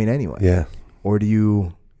hell's the point anyway? Yeah. Or do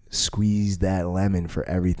you squeeze that lemon for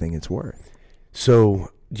everything it's worth?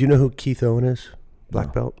 So do you know who Keith Owen is?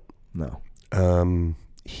 Black belt? No.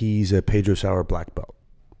 He's a Pedro Sauer black belt.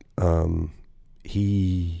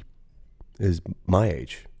 He is my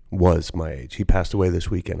age. Was my age. He passed away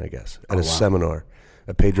this weekend, I guess, at a seminar,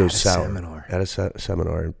 a Pedro Sauer seminar, at a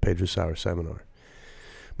seminar, Pedro Sauer seminar.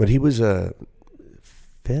 But he was a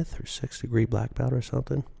 5th or 6th degree black belt or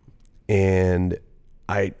something, and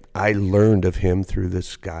I learned of him through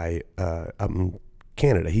this guy up in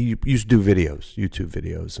Canada. He used to do videos, YouTube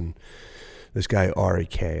videos, and this guy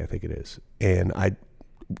REK, I think it is, and I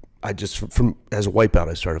just from as a white belt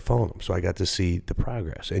I started following him, so I got to see the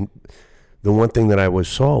progress and. The one thing that I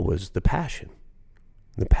saw was the passion.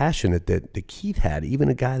 the passion that Keith had, even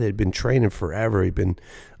a guy that had been training forever, he'd been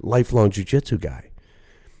a lifelong jiu-jitsu guy.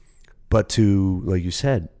 But to, like you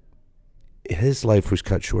said, his life was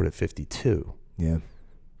cut short at 52. Yeah.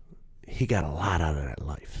 He got a lot out of that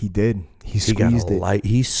life. He did. He squeezed it.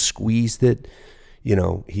 He squeezed it. You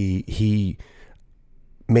know, he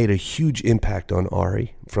made a huge impact on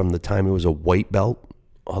Ari from the time he was a white belt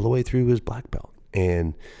all the way through his black belt.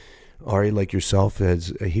 And Ari, like yourself,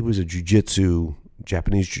 he was a jiu-jitsu,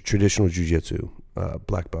 Japanese traditional jiu-jitsu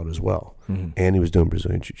black belt as well. Mm-hmm. And he was doing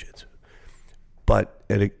Brazilian jiu-jitsu. But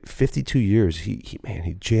at 52 years, he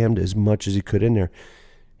jammed as much as he could in there.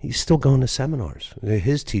 He's still going to seminars.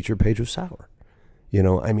 His teacher, Pedro Sauer. You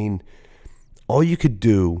know, I mean, all you could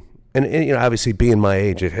do, and you know, obviously being my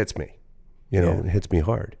age, it hits me. You know, it hits me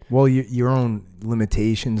hard. Well, your own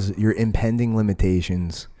limitations, your impending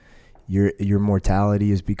limitations, your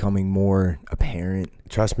mortality is becoming more apparent.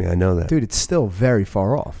 Trust me, I know that. Dude, it's still very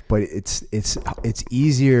far off, but it's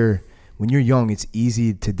easier when you're young. It's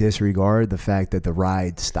easy to disregard the fact that the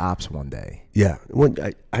ride stops one day. Yeah.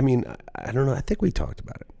 I mean, I don't know. I think we talked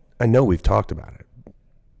about it. I know we've talked about it.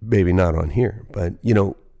 Maybe not on here, but you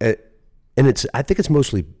know, and I think it's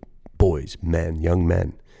mostly boys, men, young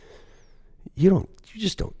men. You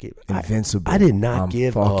just don't give it. Invincible. I did not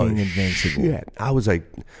give fucking invincible. Shit. I was like,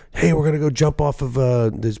 hey, we're going to go jump off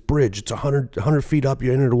of this bridge. It's 100 feet up.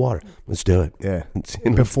 You're into the water. Let's do it. Yeah.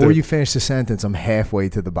 Before you finish the sentence, I'm halfway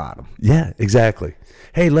to the bottom. Yeah, exactly.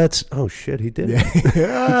 Hey, oh shit, he did it.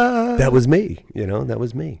 Yeah. That was me. You know, that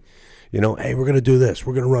was me. You know, hey, we're going to do this.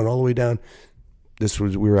 We're going to run all the way down.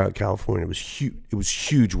 We were out in California. It was huge. It was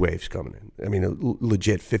huge waves coming in. I mean,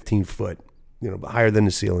 legit 15 foot, you know, higher than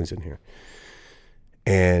the ceilings in here.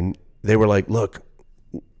 And they were like, look,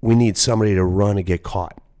 we need somebody to run and get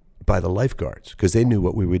caught by the lifeguards because they knew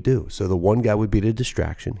what we would do. So the one guy would be the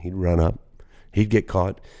distraction. He'd run up. He'd get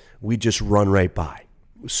caught. We'd just run right by,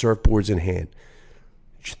 surfboards in hand,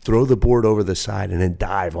 throw the board over the side, and then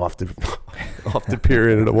dive off the pier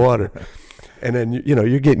into the water. And then, you know,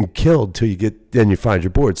 you're getting killed till then you find your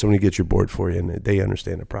board. Somebody gets your board for you, and they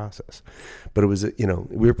understand the process. But it was, you know,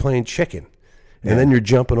 we were playing chicken. And then you're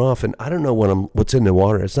jumping off, and I don't know what's in the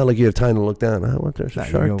water. It's not like you have time to look down. Oh, there's a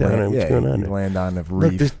shark down there. What's going on there? You land on the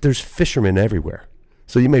reef. Look, there's fishermen everywhere.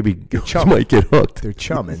 So you might get hooked. They're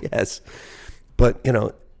chumming. Yes. But, you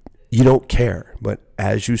know, you don't care. But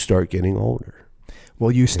as you start getting older. Well,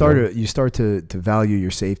 you start to value your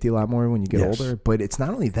safety a lot more when you get older. But it's not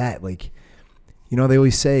only that. Like, you know, they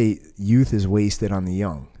always say youth is wasted on the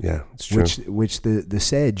young. Yeah, it's true. Which the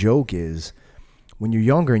sad joke is, when you're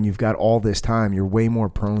younger and you've got all this time, you're way more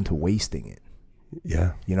prone to wasting it.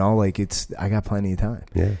 Yeah. You know, like I got plenty of time.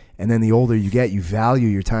 Yeah. And then the older you get, you value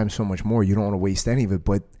your time so much more. You don't want to waste any of it.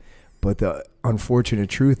 But the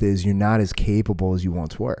unfortunate truth is you're not as capable as you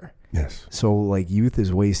once were. Yes. So like youth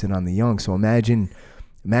is wasted on the young. So imagine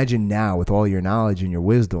now with all your knowledge and your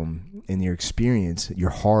wisdom and your experience,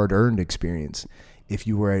 your hard-earned experience, if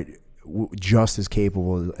you were just as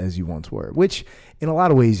capable as you once were, which in a lot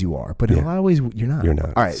of ways you are, but in a lot of ways you're not. You're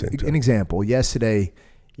not. All right, an example. Yesterday,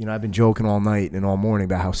 you know, I've been joking all night and all morning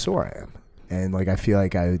about how sore I am. And like I feel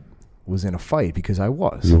like I was in a fight because I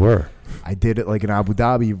was. You were. I did it like an Abu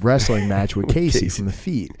Dhabi wrestling match with Casey from the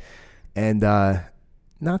feet. And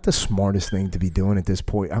not the smartest thing to be doing at this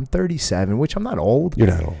point. I'm 37, which I'm not old. You're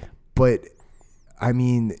not old. But I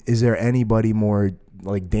mean, is there anybody more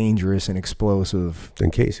like dangerous and explosive than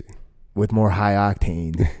Casey? With more high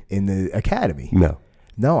octane in the academy?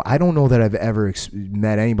 No, I don't know that I've ever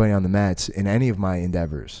met anybody on the mats in any of my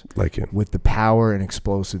endeavors like him with the power and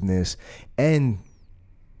explosiveness and,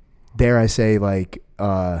 dare I say, like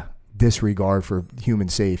disregard for human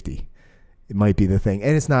safety. It might be the thing,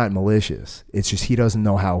 and it's not malicious. It's just he doesn't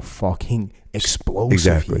know how fucking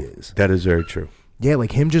explosive he is. That is very true. Yeah,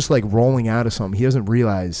 like him just like rolling out of something. He doesn't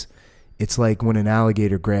realize it's like when an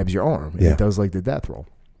alligator grabs your arm and it does like the death roll.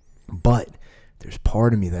 But there's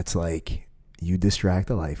part of me that's like, you distract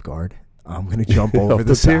the lifeguard, I'm going to jump over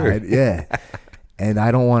the side. Yeah. And I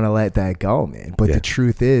don't want to let that go, man. But the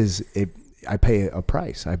truth is, I pay a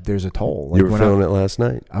price. There's a toll. Like you were feeling it last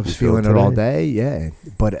night? I was feeling it all day, yeah.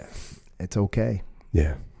 But it's okay.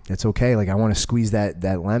 Yeah. It's okay. Like I want to squeeze that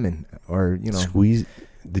lemon or, you know. Squeeze.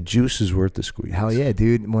 The juice is worth the squeeze. Hell yeah,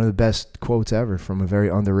 dude. One of the best quotes ever from a very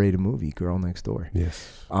underrated movie, Girl Next Door.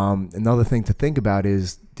 Yes. Another thing to think about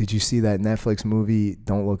is, did you see that Netflix movie,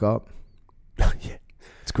 Don't Look Up? Yeah.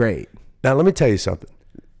 It's great. Now, let me tell you something.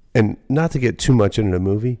 And not to get too much into the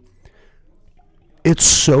movie, it's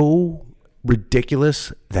so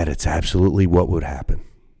ridiculous that it's absolutely what would happen.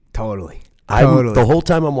 Totally. The whole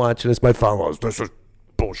time I'm watching this, my phone goes, this is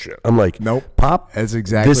bullshit. I'm like, nope, Pop, that's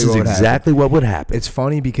exactly this is exactly what would happen. It's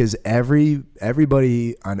funny because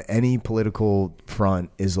everybody on any political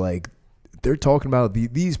front is like, they're talking about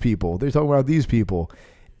these people. They're talking about these people.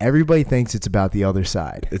 Everybody thinks it's about the other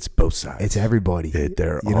side. It's both sides. It's everybody.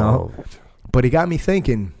 They're you know. But it got me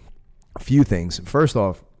thinking a few things. First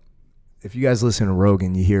off, if you guys listen to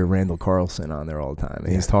Rogan, you hear Randall Carlson on there all the time.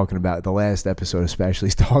 And he's talking about, the last episode especially,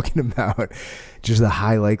 he's talking about just the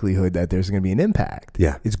high likelihood that there's going to be an impact.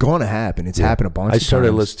 Yeah. It's going to happen. It's happened a bunch of times. I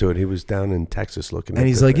started listening to it. He was down in Texas looking at it. And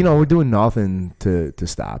he's like, we're doing nothing to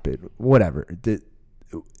stop it. Whatever.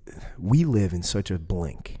 We live in such a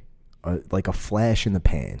blink, like a flash in the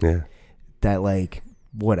pan. Yeah. That like,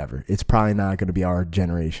 whatever. It's probably not going to be our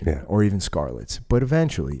generation or even Scarlett's, but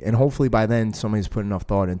eventually, and hopefully by then somebody's put enough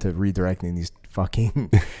thought into redirecting these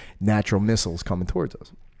fucking natural missiles coming towards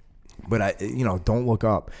us. But don't look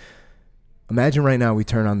up. Imagine right now we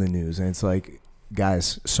turn on the news and it's like,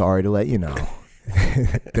 guys, sorry to let you know,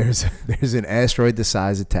 there's an asteroid the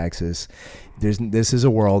size of Texas. This is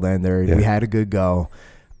a world ender. Yeah. We had a good go.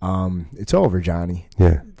 It's over, Johnny.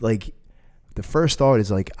 Yeah. Like, the first thought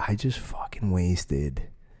is like, I just fucking wasted.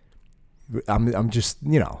 I'm just,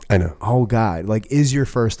 I know. Oh God. Like, is your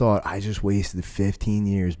first thought, I just wasted 15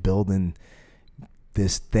 years building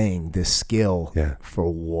this thing, this skill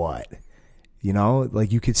for what?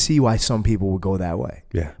 Like you could see why some people would go that way.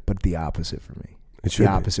 Yeah. But the opposite for me. The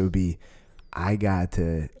opposite would be, I got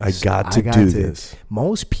to do this.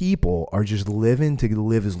 Most people are just living to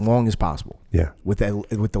live as long as possible. Yeah. With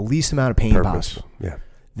the least amount of pain possible. Yeah.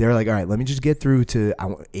 They're like, all right, let me just get through to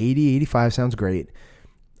 80, 85 sounds great.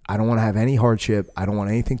 I don't want to have any hardship. I don't want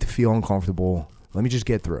anything to feel uncomfortable. Let me just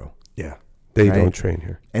get through. Yeah. They don't train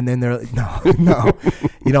here. And then they're like, no.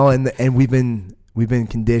 And we've been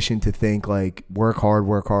conditioned to think like, work hard.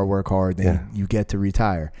 Then you get to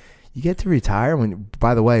retire. You get to retire when,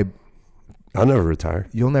 by the way, I'll never retire.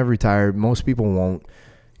 You'll never retire. Most people won't.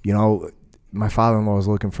 My father-in-law is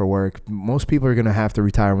looking for work. Most people are going to have to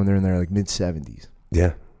retire when they're in their like mid-70s.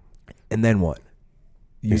 Yeah. And then what?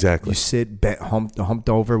 Exactly. You sit humped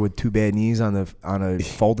over with two bad knees on a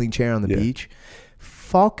folding chair on the beach.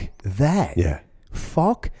 Fuck that. Yeah.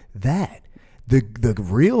 Fuck that. The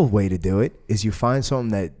real way to do it is you find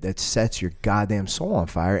something that sets your goddamn soul on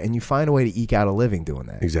fire, and you find a way to eke out a living doing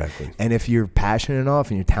that. Exactly. And if you're passionate enough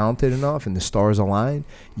and you're talented enough and the stars align,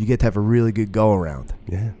 you get to have a really good go around.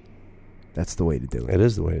 Yeah. That's the way to do it. It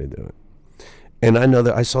is the way to do it. And I know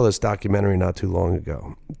that I saw this documentary not too long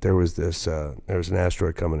ago. There was an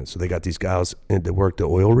asteroid coming in. So they got these guys that worked the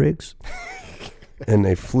oil rigs. And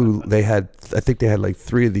I think they had like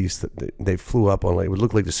 3 of these. They flew up on, like, it would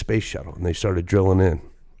look like the space shuttle, and they started drilling in.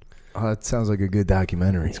 Oh, that sounds like a good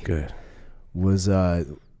documentary. It's good.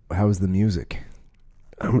 How was the music?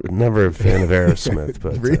 I'm never a fan of Aerosmith,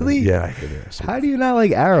 but really? Yeah, I hate Aerosmith. How do you not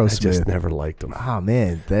like Aerosmith? I just never liked them. Oh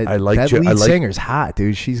man, that lead singer's hot,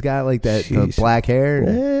 dude. She's got like the black hair.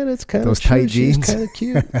 Yeah, that's kind of those tight jeans. She's kind of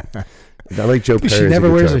cute. I like Joe Perry. She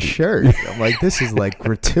never wears a shirt. I'm like, this is like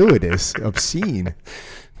gratuitous, obscene.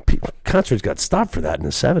 Concerts got stopped for that in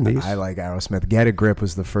the 70s. I like Aerosmith. Get a Grip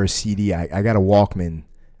was the first CD. I got a Walkman,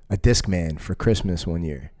 a Discman for Christmas one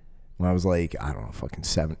year when I was like, I don't know, fucking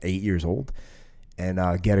 7, 8 years old. And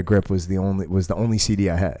Get a Grip was the only CD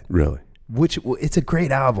I had. Really? Which it's a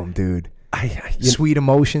great album, dude. Sweet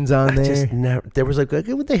Emotions on there. Just never, there was like,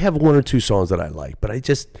 they have 1 or 2 songs that I like, but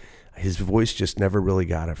his voice just never really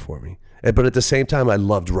got it for me. But at the same time, I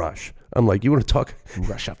loved Rush. I'm like, you want to talk?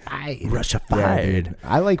 Russia-fied. Yeah, dude.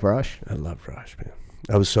 I like Rush. I love Rush, man.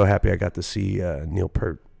 I was so happy I got to see Neil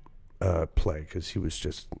Peart play because he was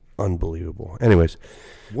just unbelievable. Anyways.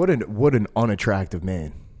 What an unattractive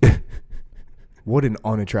man. What an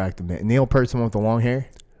unattractive man. Neil Peart's the one with the long hair?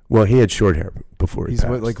 Well, he had short hair before he passed.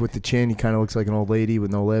 Like with the chin, he kind of looks like an old lady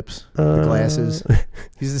with no lips, the glasses.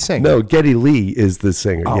 He's the singer. No, Geddy Lee is the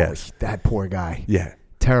singer, oh, yes. That poor guy. Yeah.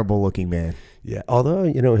 Terrible looking man. Yeah, although,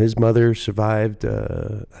 his mother survived,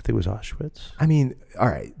 I think it was Auschwitz. I mean, all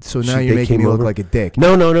right, so now you're making me look like a dick.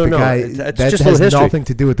 No. Guy, that just has nothing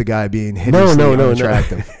to do with the guy being hideously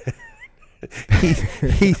unattractive.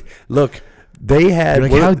 He look, they had... You're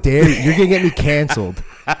like, how dare you? You're going to get me canceled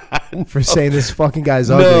for saying this fucking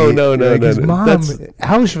guy's ugly. No. His mom,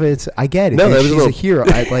 Auschwitz, I get it. No, she's a hero.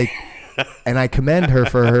 And I commend her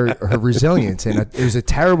for her resilience. And it was a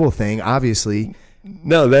terrible thing, obviously.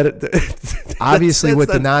 No, obviously what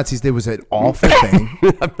the Nazis did was an awful thing.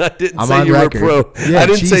 I didn't say you were pro. Yeah, I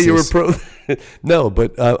didn't say you were pro. No,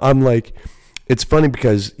 but I'm like, it's funny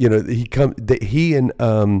because he and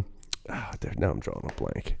now I'm drawing a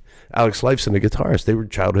blank. Alex Lifeson, the guitarist, they were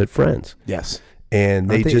childhood friends. Yes, And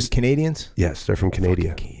they just Canadians. Yes, they're from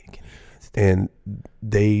Canada. And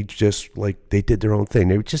they just they did their own thing.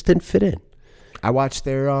 They just didn't fit in. I watched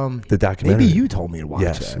their the documentary. Maybe you told me to watch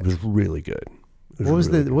that. Yes, it was really good. What was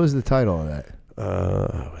the title of that?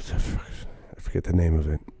 I forget the name of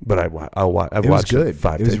it, but I've watched it 5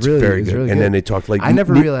 times. It was it's really, very it was good. really and good. then they talked I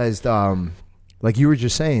never realized, like you were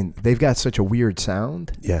just saying, they've got such a weird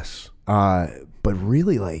sound. Yes. But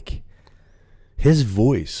really his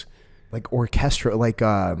voice, orchestra,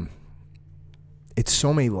 it's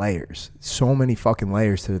so many layers, so many fucking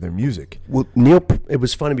layers to their music. Well, it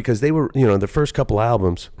was funny because they were, the first couple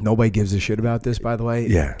albums. Nobody gives a shit about this, by the way.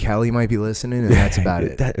 Yeah. Kelly might be listening, and that's about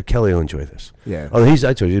it. Kelly will enjoy this. Yeah. Oh, I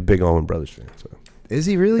told you, he's a big Allman Brothers fan. So. Is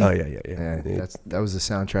he really? Oh, yeah. That was the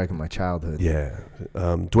soundtrack of my childhood. Yeah.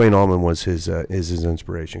 Dwayne Allman was his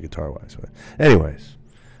inspiration guitar-wise. But anyways,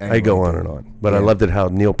 I go on and on. But I loved it how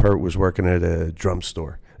Neil Peart was working at a drum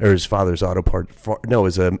store, or his father's auto part. It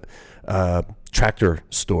was a tractor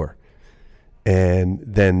store, and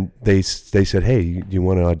then they said, "Hey, you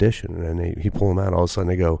want to audition?" And he pulled them out. All of a sudden,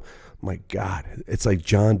 they go, "My God, it's like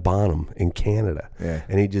John Bonham in Canada." Yeah.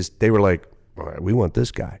 And they were like, "All right, we want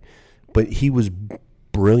this guy," but he was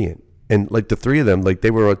brilliant. And the three of them,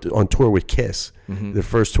 they were on tour with Kiss, their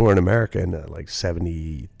first tour in America in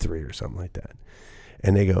 73 or something like that.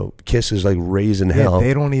 And they go, Kiss is raising hell.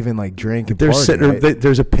 They don't even drink and they're party, sitting. right?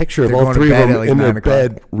 There's a picture of all three of them in their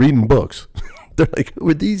bed reading books. They're like, who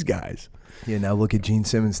are these guys? Yeah, now look at Gene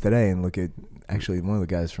Simmons today, and look at actually one of the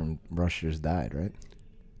guys from Rush just died,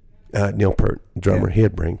 right? Neil Peart, drummer. Yeah. He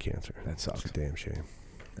had brain cancer. That sucks. It's a damn shame.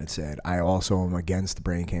 That's sad. I also am against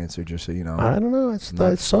brain cancer, just so you know. I don't know.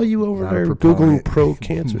 I saw you over there Googling pro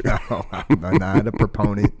cancer. No, I'm not a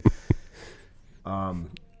proponent.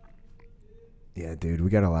 Yeah, dude, we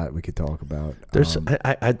got a lot we could talk about. There's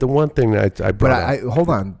the one thing that I brought up. Hold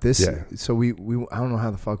on. So we I don't know how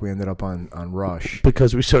the fuck we ended up on Rush.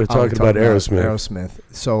 Because we started talking about Aerosmith. Aerosmith.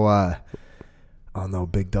 So oh no,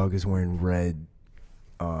 Big Doug is wearing red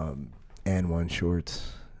and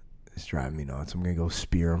shorts. It's driving me nuts. I'm gonna go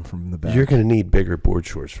spear him from the back. You're gonna need bigger board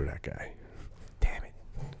shorts for that guy. Damn it.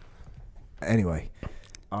 Anyway.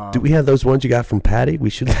 Do we have those ones you got from Patty? We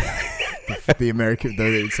should the American,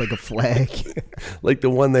 it's like a flag, like the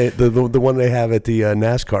one they the one they have at the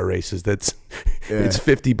NASCAR races. It's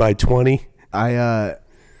 50 by 20.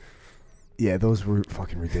 Those were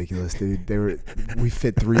fucking ridiculous, dude. We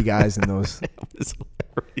fit 3 guys in those. That was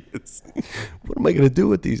hilarious. What am I gonna do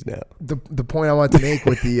with these now? The point I want to make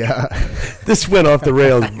with the this went off the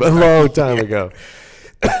rails a long time ago.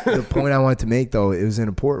 The point I wanted to make, though, it was an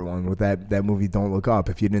important one with that movie Don't Look Up.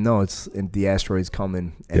 If you didn't know, the asteroid's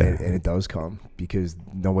coming, and it does come because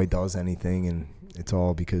nobody does anything, and it's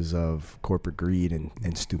all because of corporate greed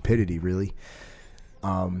and stupidity, really,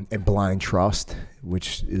 and blind trust,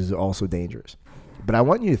 which is also dangerous. But I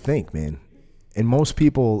want you to think, man, and most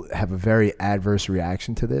people have a very adverse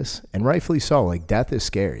reaction to this, and rightfully so. Death is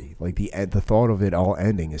scary. The thought of it all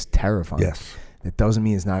ending is terrifying. Yes. It doesn't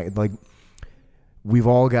mean it's not, we've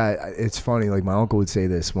all got, it's funny, my uncle would say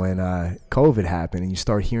this when COVID happened and you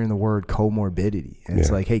start hearing the word comorbidity. And it's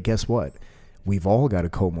hey, guess what? We've all got a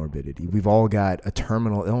comorbidity. We've all got a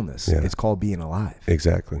terminal illness. Yeah. It's called being alive.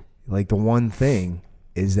 Exactly. The one thing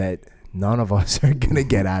is that none of us are going to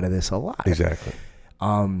get out of this alive. Exactly.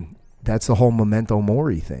 That's the whole memento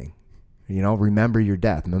mori thing. Remember your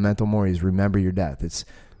death. Memento mori is remember your death.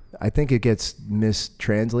 I think it gets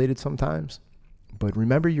mistranslated sometimes. But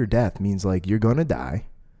remember your death means you're going to die.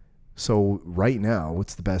 So right now,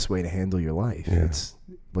 what's the best way to handle your life? Yeah. It's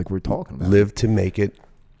we're talking about. Live to make it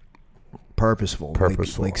purposeful.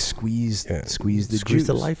 Squeeze the juice.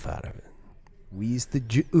 The life out of it. Squeeze the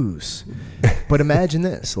juice. But imagine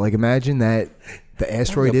this. Imagine that the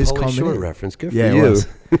asteroid is coming. Short reference. Good for you.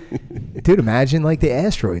 Dude, imagine the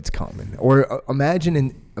asteroid's coming. Or imagine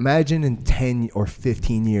in 10 or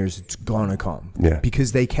 15 years it's gonna come. Yeah.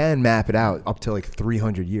 Because they can map it out up to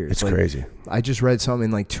 300 years. It's crazy. I just read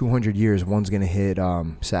something in 200 years one's gonna hit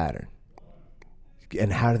Saturn.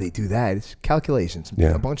 And how do they do that? It's calculations.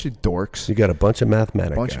 Yeah. A bunch of dorks. You got a bunch of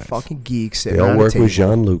mathematics. A bunch of fucking geeks. They all work with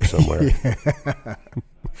Jean-Luc somewhere.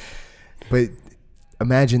 But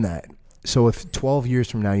imagine that. So if 12 years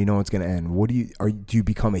from now you know it's going to end, do you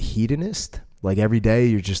become a hedonist? Every day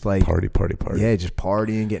you're just party. Yeah, just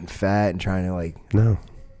partying, getting fat, and trying to no,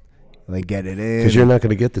 get it in. Because you're not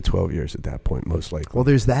going to get to 12 years at that point, most likely. Well,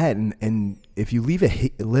 there's that, and if you live a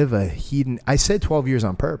hedon, I said 12 years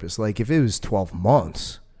on purpose. If it was 12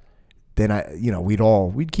 months, then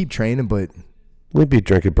we'd keep training, but we'd be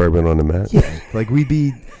drinking bourbon on the mat. Yeah, we'd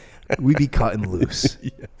be cutting loose.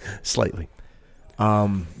 Yeah, slightly.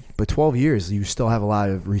 But But 12 years, you still have a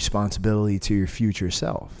lot of responsibility to your future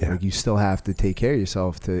self. Yeah. Like you still have to take care of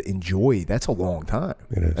yourself to enjoy. That's a long time.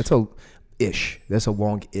 It is. That's a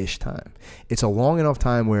long-ish time. It's a long enough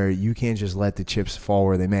time where you can't just let the chips fall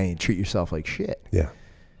where they may and treat yourself like shit. Yeah.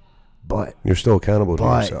 But you're still accountable to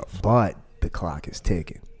yourself. But the clock is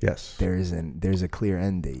ticking. Yes. There's a clear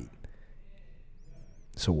end date.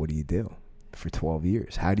 So what do you do for 12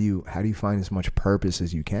 years? How do you find as much purpose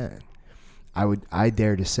as you can? I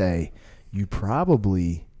dare to say you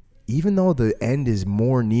probably, even though the end is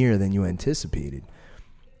more near than you anticipated,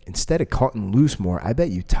 instead of cutting loose more, I bet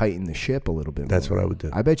you tighten the ship a little bit more. That's what I would do.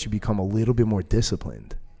 I bet you become a little bit more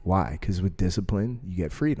disciplined. Why? Because with discipline, you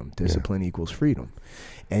get freedom. Discipline equals freedom.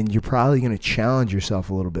 And you're probably going to challenge yourself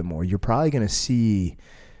a little bit more. You're probably going to see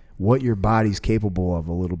what your body's capable of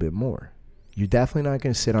a little bit more. You're definitely not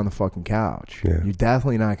going to sit on the fucking couch. Yeah. You're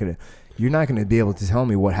definitely not going to... You're not going to be able to tell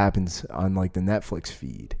me what happens on like the Netflix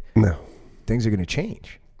feed. No. Things are going to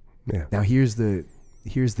change. Yeah. Now here's the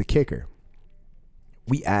kicker.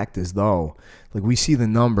 We act as though like we see the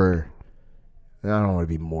number, and I don't want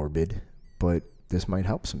to be morbid, but this might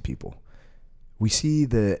help some people. We see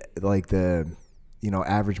the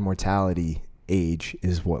average mortality age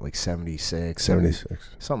is what, like 76, 76.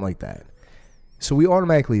 Something like that. So we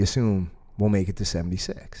automatically assume we'll make it to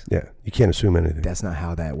 76. Yeah, you can't assume anything. That's not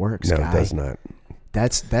how that works, No, guy. it does not.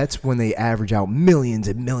 That's when they average out millions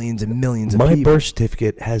and millions and millions of My people. birth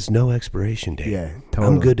certificate has no expiration date. Yeah, totally.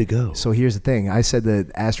 I'm good to go. So here's the thing. I said that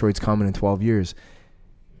asteroid's coming in 12 years.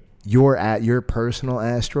 Your personal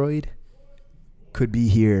asteroid could be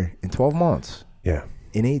here in 12 months. Yeah.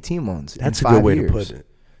 In 18 months. That's in a 5 good way years. to put it.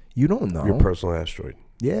 You don't know. Your personal asteroid.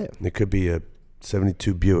 Yeah. It could be a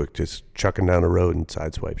 72 Buick just chucking down the road and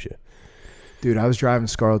sideswipes you. Dude, I was driving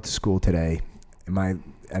Scarlett to school today.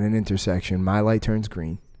 At an intersection, my light turns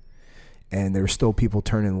green. And there were still people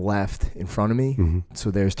turning left in front of me. Mm-hmm.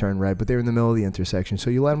 So theirs turned red. But they were in the middle of the intersection.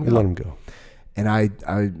 So you let them go. You let them go. And I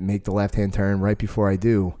make the left-hand turn. Right before I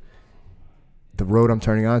do, the road I'm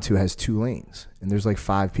turning onto has 2 lanes. And there's like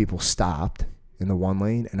 5 people stopped in the one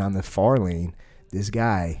lane. And on the far lane, this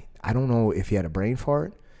guy, I don't know if he had a brain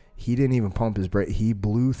fart. He didn't even pump his brake. He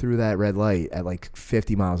blew through that red light at like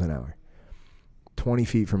 50 miles an hour. 20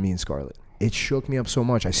 feet from me and Scarlett. It shook me up so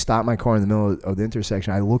much. I stopped my car in the middle of the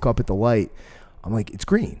intersection. I look up at the light. I'm like, it's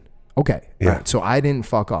green. Okay. Yeah. Right. So I didn't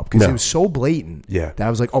fuck up because it was so blatant that I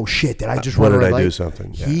was like, oh shit, did I just run a red light? Did I do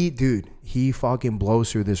something? Yeah. He fucking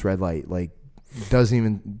blows through this red light. Like, doesn't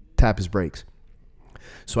even tap his brakes.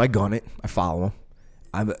 So I gun it. I follow him.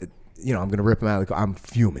 I'm going to rip him out of the car. I'm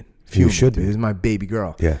fuming. You should be. This is my baby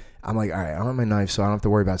girl. Yeah. I'm like, all right, I don't have my knife, so I don't have to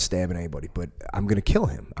worry about stabbing anybody, but I'm going to kill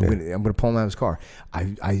him. I'm going to pull him out of his car.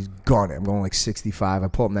 I gun it. I'm going like 65. I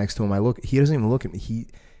pull up next to him. I look. He doesn't even look at me.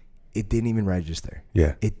 It didn't even register.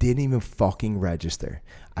 Yeah. It didn't even fucking register.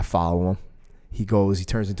 I follow him. He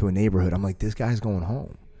turns into a neighborhood. I'm like, this guy's going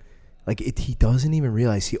home. Like, he doesn't even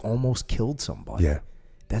realize he almost killed somebody. Yeah.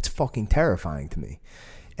 That's fucking terrifying to me.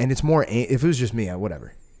 And it's more, if it was just me,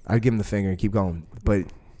 whatever. I'd give him the finger and keep going. But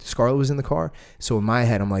Scarlett was in the car, so in my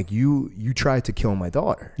head, I'm like, you tried to kill my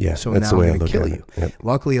daughter. Yeah, so that's now the way I'm I going to look kill at you. it. Yep.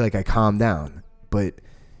 Luckily, like, I calmed down, but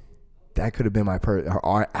that could have been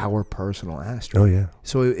our personal asteroid. Oh, yeah.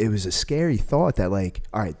 So it was a scary thought that, like,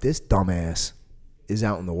 all right, this dumbass is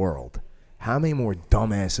out in the world. How many more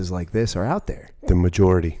dumbasses like this are out there? The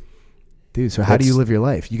majority. Dude, so how do you live your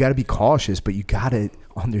life? You got to be cautious, but you got to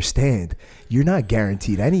understand you're not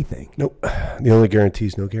guaranteed anything. Nope. The only guarantee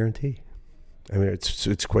is no guarantee. I mean,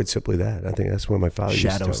 it's quite simply that. I think that's what my father used to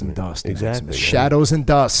tell me. Shadows and dust. Exactly. Shadows and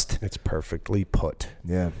dust. It's perfectly put.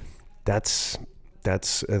 Yeah. That's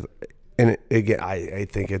and again, I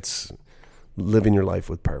think it's living your life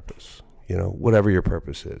with purpose. You know, whatever your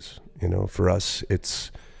purpose is. You know, for us,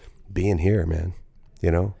 it's being here, man.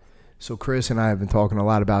 You know. So Chris and I have been talking a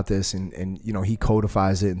lot about this, and you know, he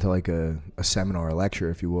codifies it into like a seminar, a lecture,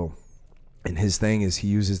 if you will. And his thing is he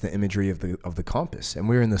uses the imagery of the compass. And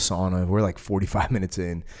we're in the sauna. We're like 45 minutes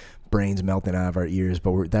in, brains melting out of our ears.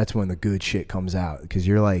 But that's when the good shit comes out, because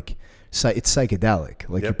you're like, it's psychedelic.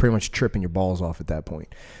 Like, you're pretty much tripping your balls off at that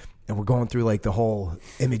point. And we're going through like the whole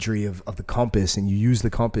imagery of the compass, and you use the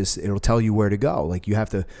compass. It'll tell you where to go. Like, you got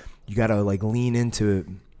to like lean into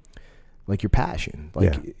like your passion.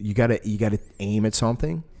 Like, you got to aim at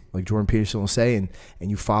something, like Jordan Peterson will say, and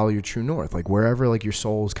you follow your true north, like wherever like your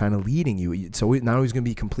soul is kind of leading you. So not always going to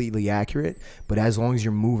be completely accurate, but as long as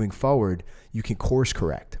you're moving forward, you can course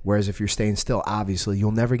correct. Whereas if you're staying still, obviously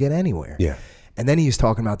you'll never get anywhere. Yeah. And then he was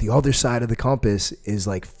talking about the other side of the compass is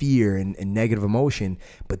like fear and negative emotion,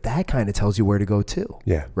 but that kind of tells you where to go too.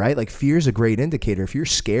 Yeah. Right? Like fear is a great indicator. If you're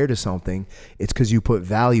scared of something, it's because you put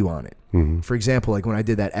value on it. Mm-hmm. For example, like when I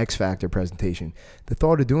did that X Factor presentation, the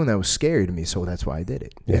thought of doing that was scary to me, so that's why I did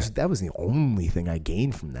it. Yeah. That was the only thing I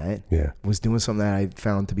gained from that. Yeah. Was doing something that I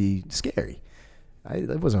found to be scary.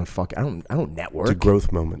 It wasn't fucking. I don't network. It's a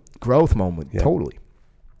growth moment. Yeah. Totally.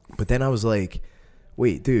 But then I was like,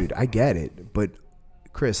 wait, dude, I get it, but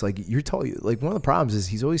Chris, like like one of the problems is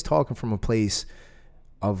he's always talking from a place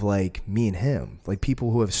of like me and him, like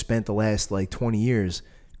people who have spent the last like 20 years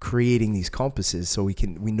creating these compasses so we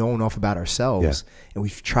know enough about ourselves and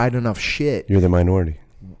we've tried enough shit. You're the minority.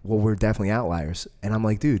 Well, we're definitely outliers. And I'm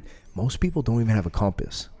like, dude, most people don't even have a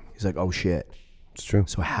compass. He's like, oh shit. It's true.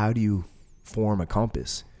 So how do you form a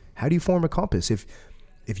compass? How do you form a compass if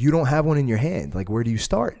you don't have one in your hand? Like, where do you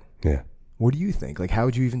start? Yeah. What do you think? Like, how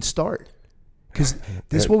would you even start? Because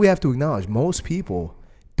this is what we have to acknowledge. Most people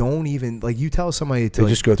don't even, like, you tell somebody to... They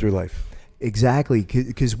just go through life. Exactly.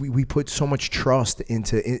 Because we put so much trust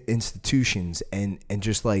into institutions and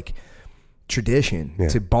just, like, tradition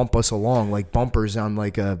to bump us along, like bumpers on,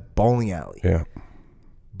 like, a bowling alley. Yeah.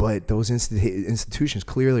 But those institutions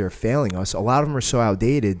clearly are failing us. A lot of them are so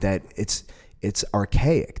outdated that it's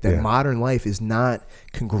archaic, that modern life is not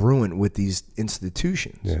congruent with these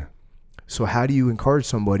institutions. Yeah. So how do you encourage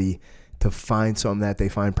somebody to find something that they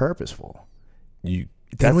find purposeful? They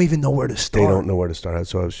don't even know where to start. They don't know where to start.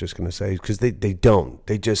 That's what I was just going to say, because they don't.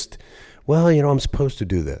 They just, well, I'm supposed to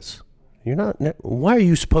do this. You're not. Why are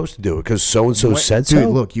you supposed to do it? Because so-and-so said so?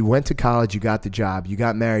 Dude, look, you went to college, you got the job, you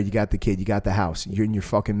got married, you got the kid, you got the house. You're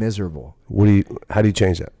fucking miserable. How do you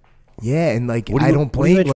change that? Yeah, and like, I don't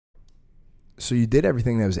blame. So you did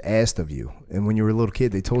everything that was asked of you. And when you were a little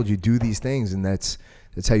kid, they told you do these things, and that's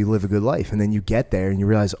how you live a good life. And then you get there and you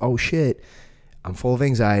realize, oh shit, I'm full of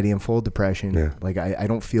anxiety, I'm full of depression. Yeah. Like I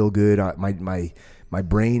don't feel good. My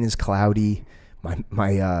brain is cloudy.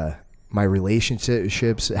 My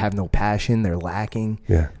relationships have no passion. They're lacking.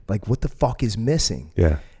 Yeah. Like, what the fuck is missing?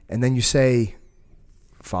 Yeah. And then you say,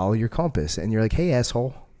 follow your compass. And you're like, hey,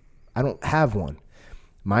 asshole, I don't have one.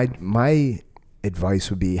 My advice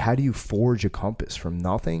would be, how do you forge a compass from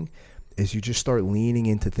nothing? Is you just start leaning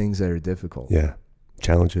into things that are difficult. Yeah.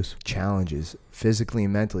 Challenges, physically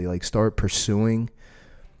and mentally. Like, start pursuing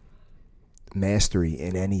mastery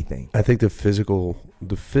in anything. I think the physical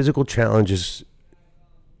challenges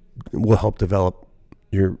will help develop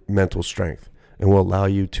your mental strength and will allow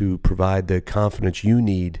you to provide the confidence you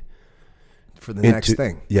need for the next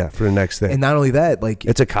thing. Yeah, for the next thing. And not only that, like,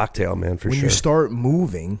 it's a cocktail, man, for sure. When you start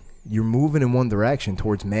moving, you're moving in one direction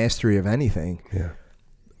towards mastery of anything. Yeah.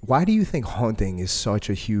 Why do you think hunting is such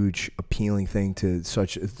a huge appealing thing to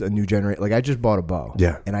such a new generation? Like, I just bought a bow.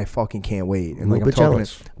 Yeah. And I fucking can't wait. And like, I'm talking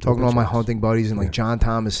to all my hunting buddies, and like John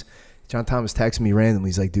Thomas texted me randomly.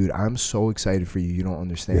 He's like, dude, I'm so excited for you. You don't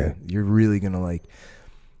understand. Yeah. You're really going to like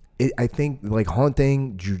it. I think like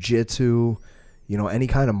hunting, jiu-jitsu, any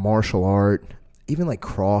kind of martial art, even like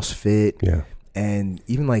CrossFit. Yeah. And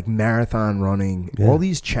even like marathon running, all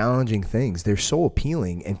these challenging things, they're so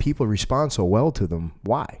appealing and people respond so well to them.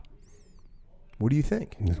 Why? What do you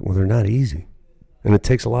think? Well, they're not easy. And it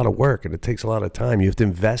takes a lot of work and it takes a lot of time. You have to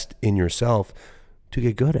invest in yourself to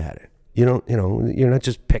get good at it. You're not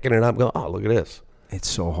just picking it up and go, oh, look at this. It's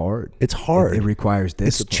so hard. It's hard. It requires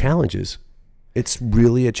discipline. It's challenges. It's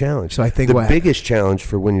really a challenge. So I think the biggest challenge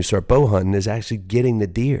for when you start bow hunting is actually getting the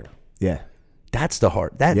deer. Yeah. That's the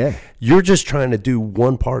hard. You're just trying to do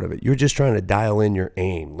one part of it. You're just trying to dial in your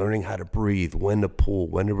aim, learning how to breathe, when to pull,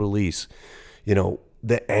 when to release,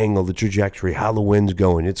 the angle, the trajectory, how the wind's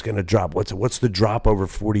going. It's going to drop. What's the drop over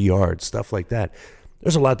 40 yards, stuff like that.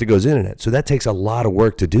 There's a lot that goes into it. So that takes a lot of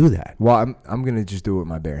work to do that. Well, I'm going to just do it with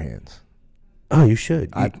my bare hands. Oh, you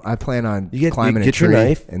should. I plan on climbing a tree your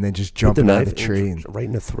knife, and then just jumping out of the tree. And right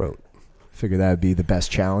in the throat. Figure that would be the best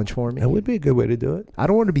challenge for me. That would be a good way to do it. I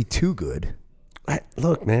don't want to be too good.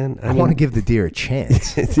 Look, man. I want to give the deer a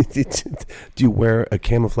chance. Do you wear a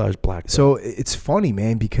camouflage black belt? So it's funny,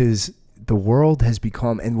 man, because the world has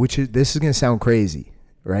become, this is going to sound crazy,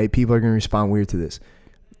 right? People are going to respond weird to this.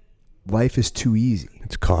 Life is too easy.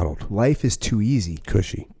 It's coddled. Life is too easy.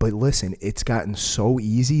 Cushy. But listen, it's gotten so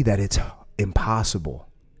easy that it's impossible.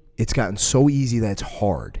 It's gotten so easy that it's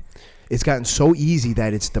hard. It's gotten so easy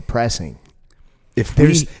that it's depressing. If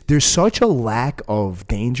there's such a lack of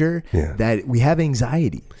danger that we have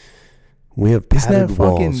anxiety. We have padded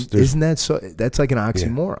walls. Isn't that so? That's like an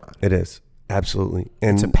oxymoron. Yeah, it is. Absolutely.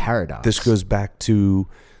 And it's a paradox. This goes back to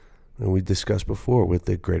what we discussed before with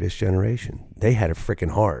the Greatest Generation. They had it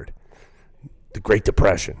freaking hard. The Great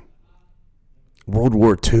Depression. World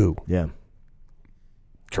War II, Yeah.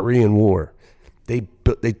 Korean War. They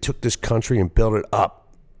took this country and built it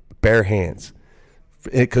up, bare hands.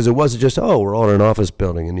 Because it wasn't just, we're all in an office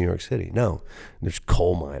building in New York City. No, there's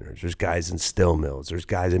coal miners, there's guys in steel mills, there's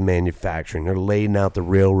guys in manufacturing. They're laying out the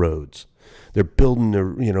railroads. They're building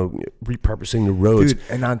repurposing the roads. Dude,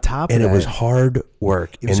 and on top of and that, it was hard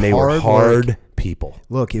work, it was and they were hard people.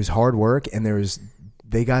 Look, it was hard work, and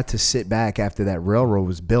they got to sit back after that railroad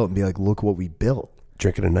was built and be like, look what we built.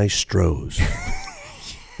 Drinking a nice Stroh's.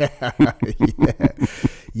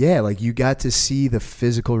 Yeah, like you got to see the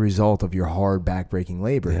physical result of your hard backbreaking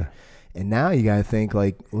labor. Yeah. And now you got to think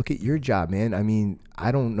like, look at your job, man. I mean,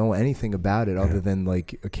 I don't know anything about it other than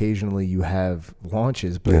like occasionally you have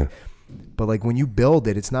launches, but like when you build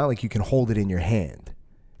it, it's not like you can hold it in your hand.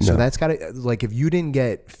 So that's got to, like, if you didn't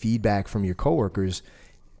get feedback from your coworkers,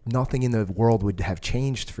 nothing in the world would have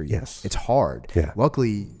changed for you. Yes. It's hard. Yeah.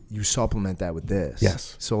 Luckily, you supplement that with this.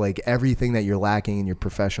 Yes. So like everything that you're lacking in your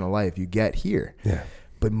professional life, you get here. Yeah.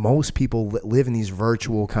 But most people live in these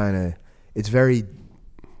virtual kind of, it's very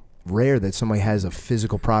rare that somebody has a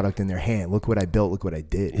physical product in their hand. Look what I built. Look what I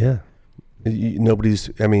did. Yeah. And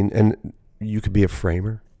you could be a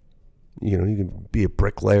framer. You can be a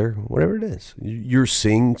bricklayer, whatever it is. You're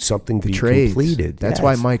seeing something be completed. That's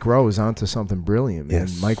why Mike Rowe is onto something brilliant, man.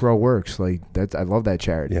 Yes. Mike Rowe Works. Like that. I love that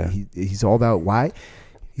charity. Yeah. He's all about why.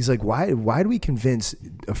 He's like, why do we convince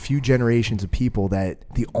a few generations of people that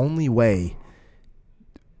the only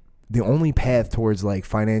path towards like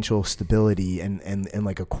financial stability and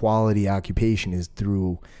like a quality occupation is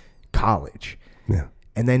through college? Yeah.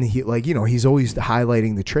 And then he's always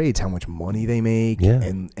highlighting the trades, how much money they make,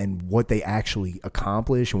 and what they actually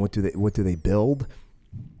accomplish, and what do they build.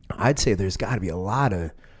 I'd say there's got to be a lot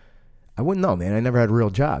of, I wouldn't know, man. I never had a real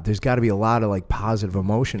job. There's got to be a lot of like positive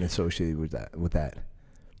emotion associated with that.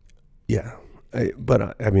 Yeah.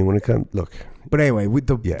 When it comes, look. But anyway,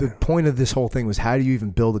 the point of this whole thing was, how do you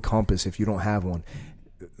even build a compass if you don't have one?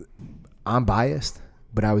 I'm biased,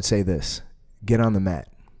 but I would say this: get on the mat.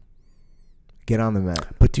 Get on the mat.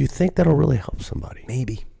 But do you think that'll really help somebody?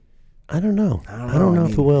 Maybe. I don't know. I don't know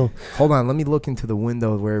if it will. Hold on. Let me look into the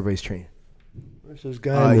window where everybody's training. Where's those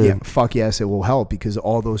guys? Yeah. Fuck yes, it will help because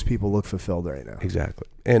all those people look fulfilled right now. Exactly.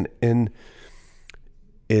 And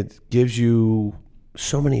it gives you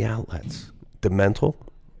so many outlets. The mental,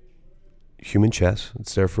 human chess.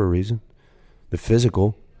 It's there for a reason. The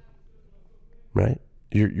physical, right?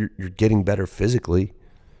 You're getting better physically.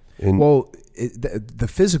 The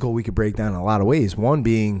physical we could break down in a lot of ways. One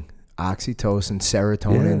being oxytocin,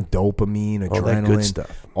 serotonin, dopamine, adrenaline, all that good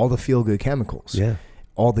stuff, all the feel good chemicals,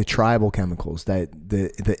 all the tribal chemicals, that the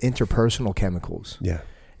interpersonal chemicals,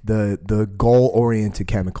 the goal oriented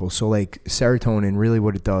chemicals. So like serotonin, really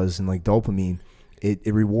what it does, and like dopamine,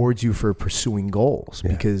 it rewards you for pursuing goals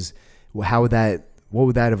because what would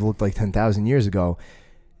that have looked like 10,000 years ago?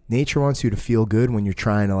 Nature wants you to feel good when you're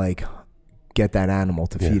trying to like get that animal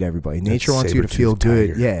to feed everybody. Nature wants you to feel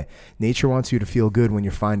good. Yeah. Nature wants you to feel good when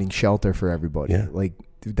you're finding shelter for everybody. Yeah. Like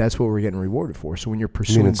that's what we're getting rewarded for. So when you're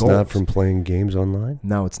pursuing it's goals, not from playing games online?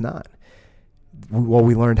 No, it's not. Well,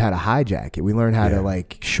 we learned how to hijack it. We learned how to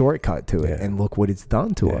like shortcut to it, and look what it's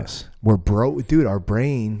done to us. We're broke, dude. Our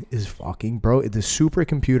brain is fucking broke. The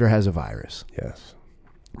supercomputer has a virus. Yes.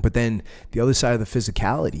 But then the other side of the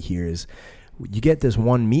physicality here is you get this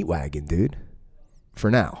one meat wagon, dude. For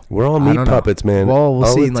now, we're all meat puppets, man. Well,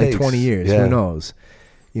 we'll see in like 20 years. Who knows?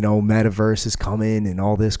 Metaverse is coming and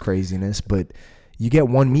all this craziness, but you get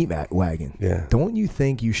one meat wagon. Yeah. Don't you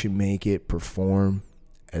think you should make it perform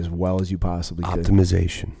as well as you possibly could?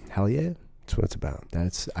 Optimization. Hell yeah. That's what it's about.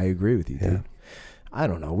 I agree with you, dude. I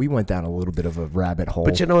don't know. We went down a little bit of a rabbit hole.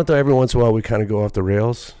 But you know what, though? Every once in a while we kind of go off the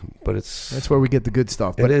rails, but that's where we get the good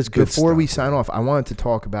stuff. But it is good before stuff. we sign off, I wanted to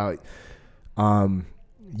talk about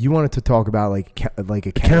you wanted to talk about like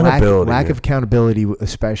accountability, lack of accountability,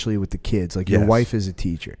 especially with the kids. Like your wife is a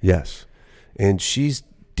teacher. Yes. And she's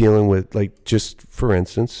dealing with, like, just for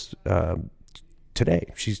instance, today,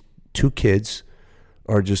 she's 2 kids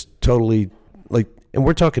are just totally like, and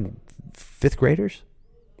we're talking 5th graders,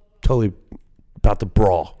 totally about to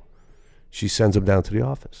brawl. She sends them down to the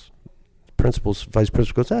office. Vice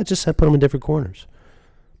principal goes, just put them in different corners.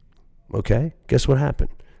 Okay. Guess what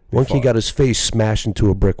happened? One kid got his face smashed into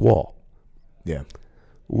a brick wall. Yeah.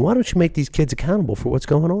 Why don't you make these kids accountable for what's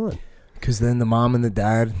going on? Because then the mom and the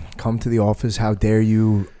dad come to the office. How dare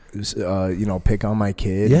you, pick on my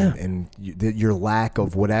kid? Yeah. And your lack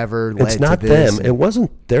of whatever led to this. It's not them. It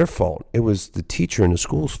wasn't their fault. It was the teacher and the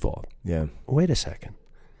school's fault. Yeah. Wait a second.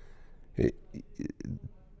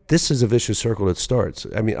 This is a vicious circle that starts.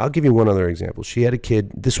 I mean, I'll give you one other example. She had a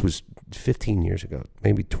kid. This was 15 years ago,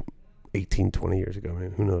 maybe 18, 20 years ago,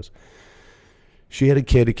 man, who knows. She had a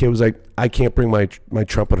kid. The kid was like, I can't bring my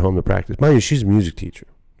trumpet home to practice. Mind you, she's a music teacher.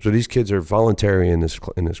 So these kids are voluntary in this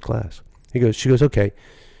class. She goes, okay.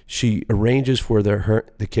 She arranges for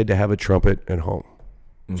the kid to have a trumpet at home.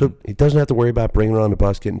 Mm-hmm. So he doesn't have to worry about bringing it on the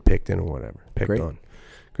bus, getting picked in or whatever.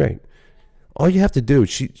 Great. All you have to do,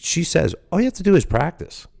 she says, all you have to do is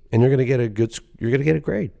practice, and you're going to get a grade. You're going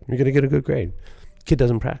to get a good grade. Kid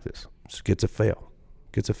doesn't practice. So gets a fail.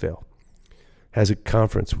 Has a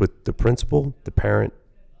conference with the principal, the parent,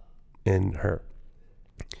 and her.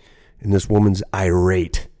 And this woman's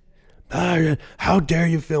irate. How dare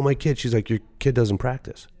you fail my kid? She's like, your kid doesn't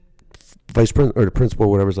practice. Vice president or the principal or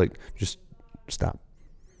whatever is like, just stop.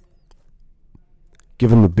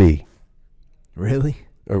 Give him a B. Really?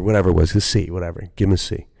 Or whatever it was, a C, whatever. Give him a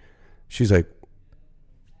C. She's like,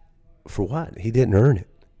 for what? He didn't earn it.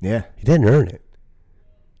 Yeah. He didn't earn it.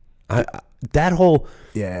 That whole...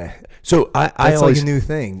 Yeah. So That's always, like a new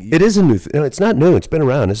thing. It is a new thing. No, it's not new. It's been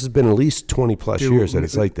around. This has been at least 20 plus years that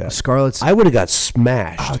it's like that. Scarlett's... I would have got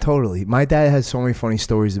smashed. Oh, totally. My dad has so many funny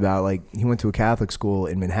stories about, like, he went to a Catholic school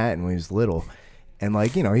in Manhattan when he was little. And,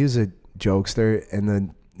 like, you know, he was a jokester. And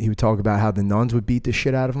then he would talk about how the nuns would beat the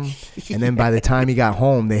shit out of him. And then by the time he got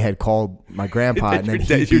home, they had called my grandpa. And then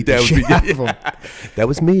he beat the shit out of him. That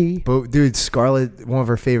was me. But, dude, Scarlett, one of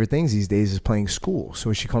her favorite things these days is playing school.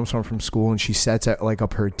 So she comes home from school and she sets at, like,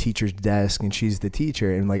 up her teacher's desk, and she's the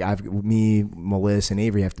teacher. And, like, me, Melissa, and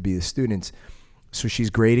Avery have to be the students. So she's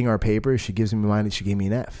grading our paper. She gives me mine, and she gave me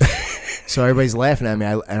an F. So everybody's laughing at me.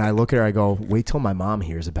 And I look at her. I go, wait till my mom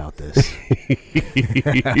hears about this.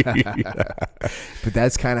 But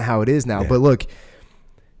that's kind of how it is now. Yeah. But look,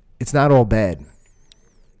 it's not all bad.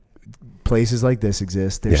 Places like this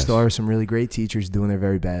exist. There still are some really great teachers doing their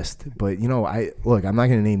very best. But, you know, I'm not going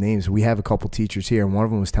to name names. We have a couple teachers here, and one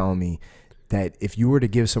of them was telling me that if you were to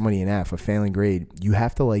give somebody an F, a failing grade, you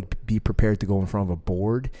have to, like, be prepared to go in front of a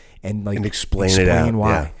board and, like, explain it out.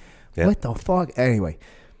 Why. Yeah. What the fuck? Anyway.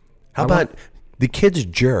 How about the kid's a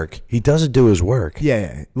jerk? He doesn't do his work.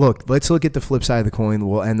 Yeah. Look, let's look at the flip side of the coin.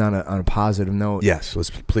 We'll end on a positive note. Yes, let's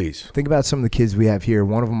please. Think about some of the kids we have here.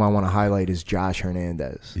 One of them I want to highlight is Josh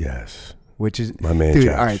Hernandez. Yes. Which is my man, dude,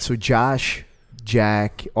 Josh. All right, so Josh,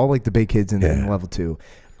 Jack, all, like, the big kids in level 2.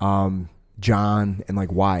 John and,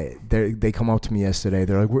 like, Wyatt. They come up to me yesterday.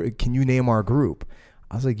 They're like, can you name our group?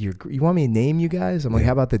 I was like, you want me to name you guys? I'm like,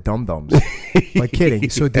 how about the Dum Dums? Like, kidding.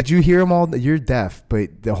 So did you hear them all? You're deaf,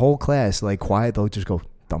 but the whole class, like, quiet, they'll just go,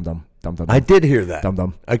 Dum Dum, Dum Dum. I did hear that. Dum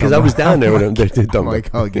Dum. Because I was down there with them. They did Dum Dum. I'm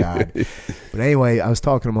like, oh, God. But anyway, I was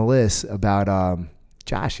talking to Melissa about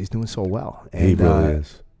Josh. He's doing so well. And, he really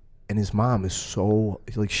is. And his mom is so,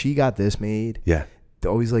 like, she got this made. Yeah.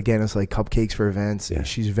 They're always, like, getting us, like, cupcakes for events. Yeah. And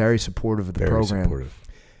she's very supportive of the program. Supportive.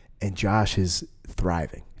 And Josh is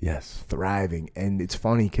thriving. Yes. Thriving. And it's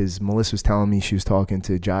funny because Melissa was telling me she was talking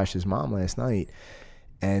to Josh's mom last night,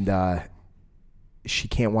 and she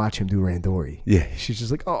can't watch him do Randori. Yeah. She's just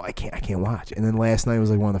like, oh, I can't watch. And then last night was,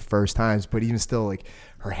 like, one of the first times, but even still, like,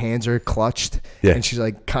 her hands are clutched. Yeah. And she's,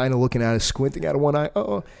 like, kind of looking at it, squinting out of one eye.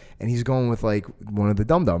 Oh. And he's going with, like, one of the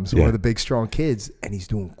dum-dums, one of the big, strong kids, and he's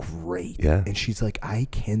doing great. Yeah. And she's like, I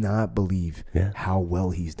cannot believe how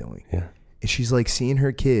well he's doing. Yeah. And she's like seeing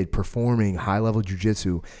her kid performing high-level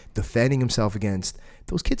jiu-jitsu, defending himself against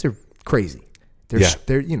those kids are crazy. They're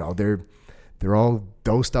all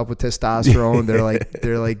dosed up with testosterone.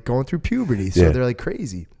 they're like going through puberty, so they're like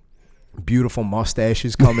crazy. Beautiful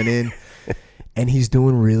mustaches coming in, and he's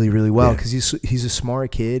doing really, really well because he's a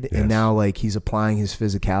smart kid, and now, like, he's applying his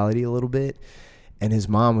physicality a little bit. And his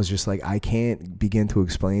mom was just like, I can't begin to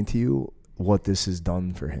explain to you what this has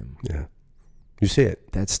done for him. Yeah. You see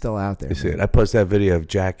it. That's still out there. You see it. I posted that video of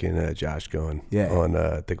Jack and Josh going on,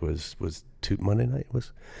 I think it was Monday night?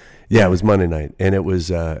 It was Monday night. And it was,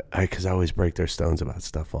 because I always break their stones about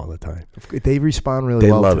stuff all the time. They respond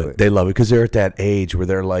really well to it. They love it because they're at that age where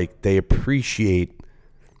they're like, they appreciate it.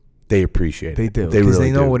 They do. Because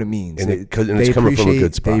they know what it means. And it's coming from a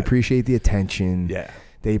good spot. They appreciate the attention. Yeah.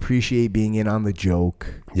 They appreciate being in on the joke.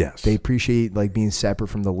 Yes. They appreciate, like, being separate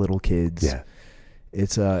from the little kids. Yeah.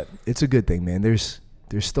 It's a good thing, man. There's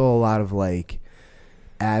still a lot of, like,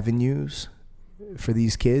 avenues for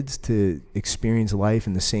these kids to experience life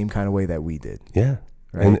in the same kind of way that we did. Yeah.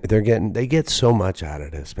 Right? And they get so much out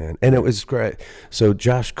of this, man. And it was great. So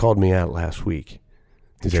Josh called me out last week.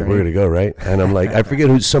 He's like, we're going to go, right? And I'm like, I forget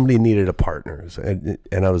who, somebody needed a partner.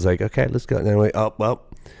 And I was like, okay, let's go. And I'm like, oh, well,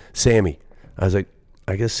 Sammy. I was like,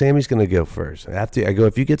 I guess Sammy's going to go first. After I go,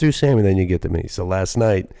 if you get through Sammy, then you get to me. So last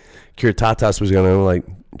night, Kirtatas was going to, I'm like,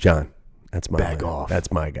 John, that's my guy. Back off.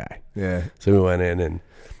 That's my guy. Yeah. So we went in, and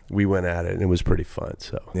we went at it, and it was pretty fun.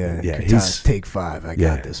 So yeah, he's take 5. I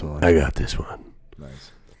got this one. I got this one.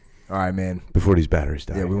 Nice. All right, man. Before these batteries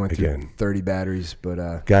die. Yeah, we went again. through 30 batteries,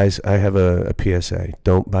 but guys, I have a PSA.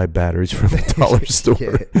 Don't buy batteries from the dollar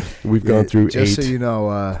store. We've gone through 8. Just so you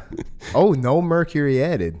know, no mercury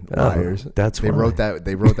added. Liars. That's why.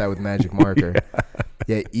 They wrote that with magic marker.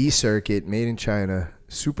 Yeah, E-Circuit, made in China.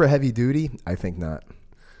 Super heavy duty? I think not.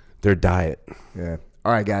 Their diet. Yeah.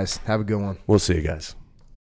 All right, guys. Have a good one. We'll see you guys.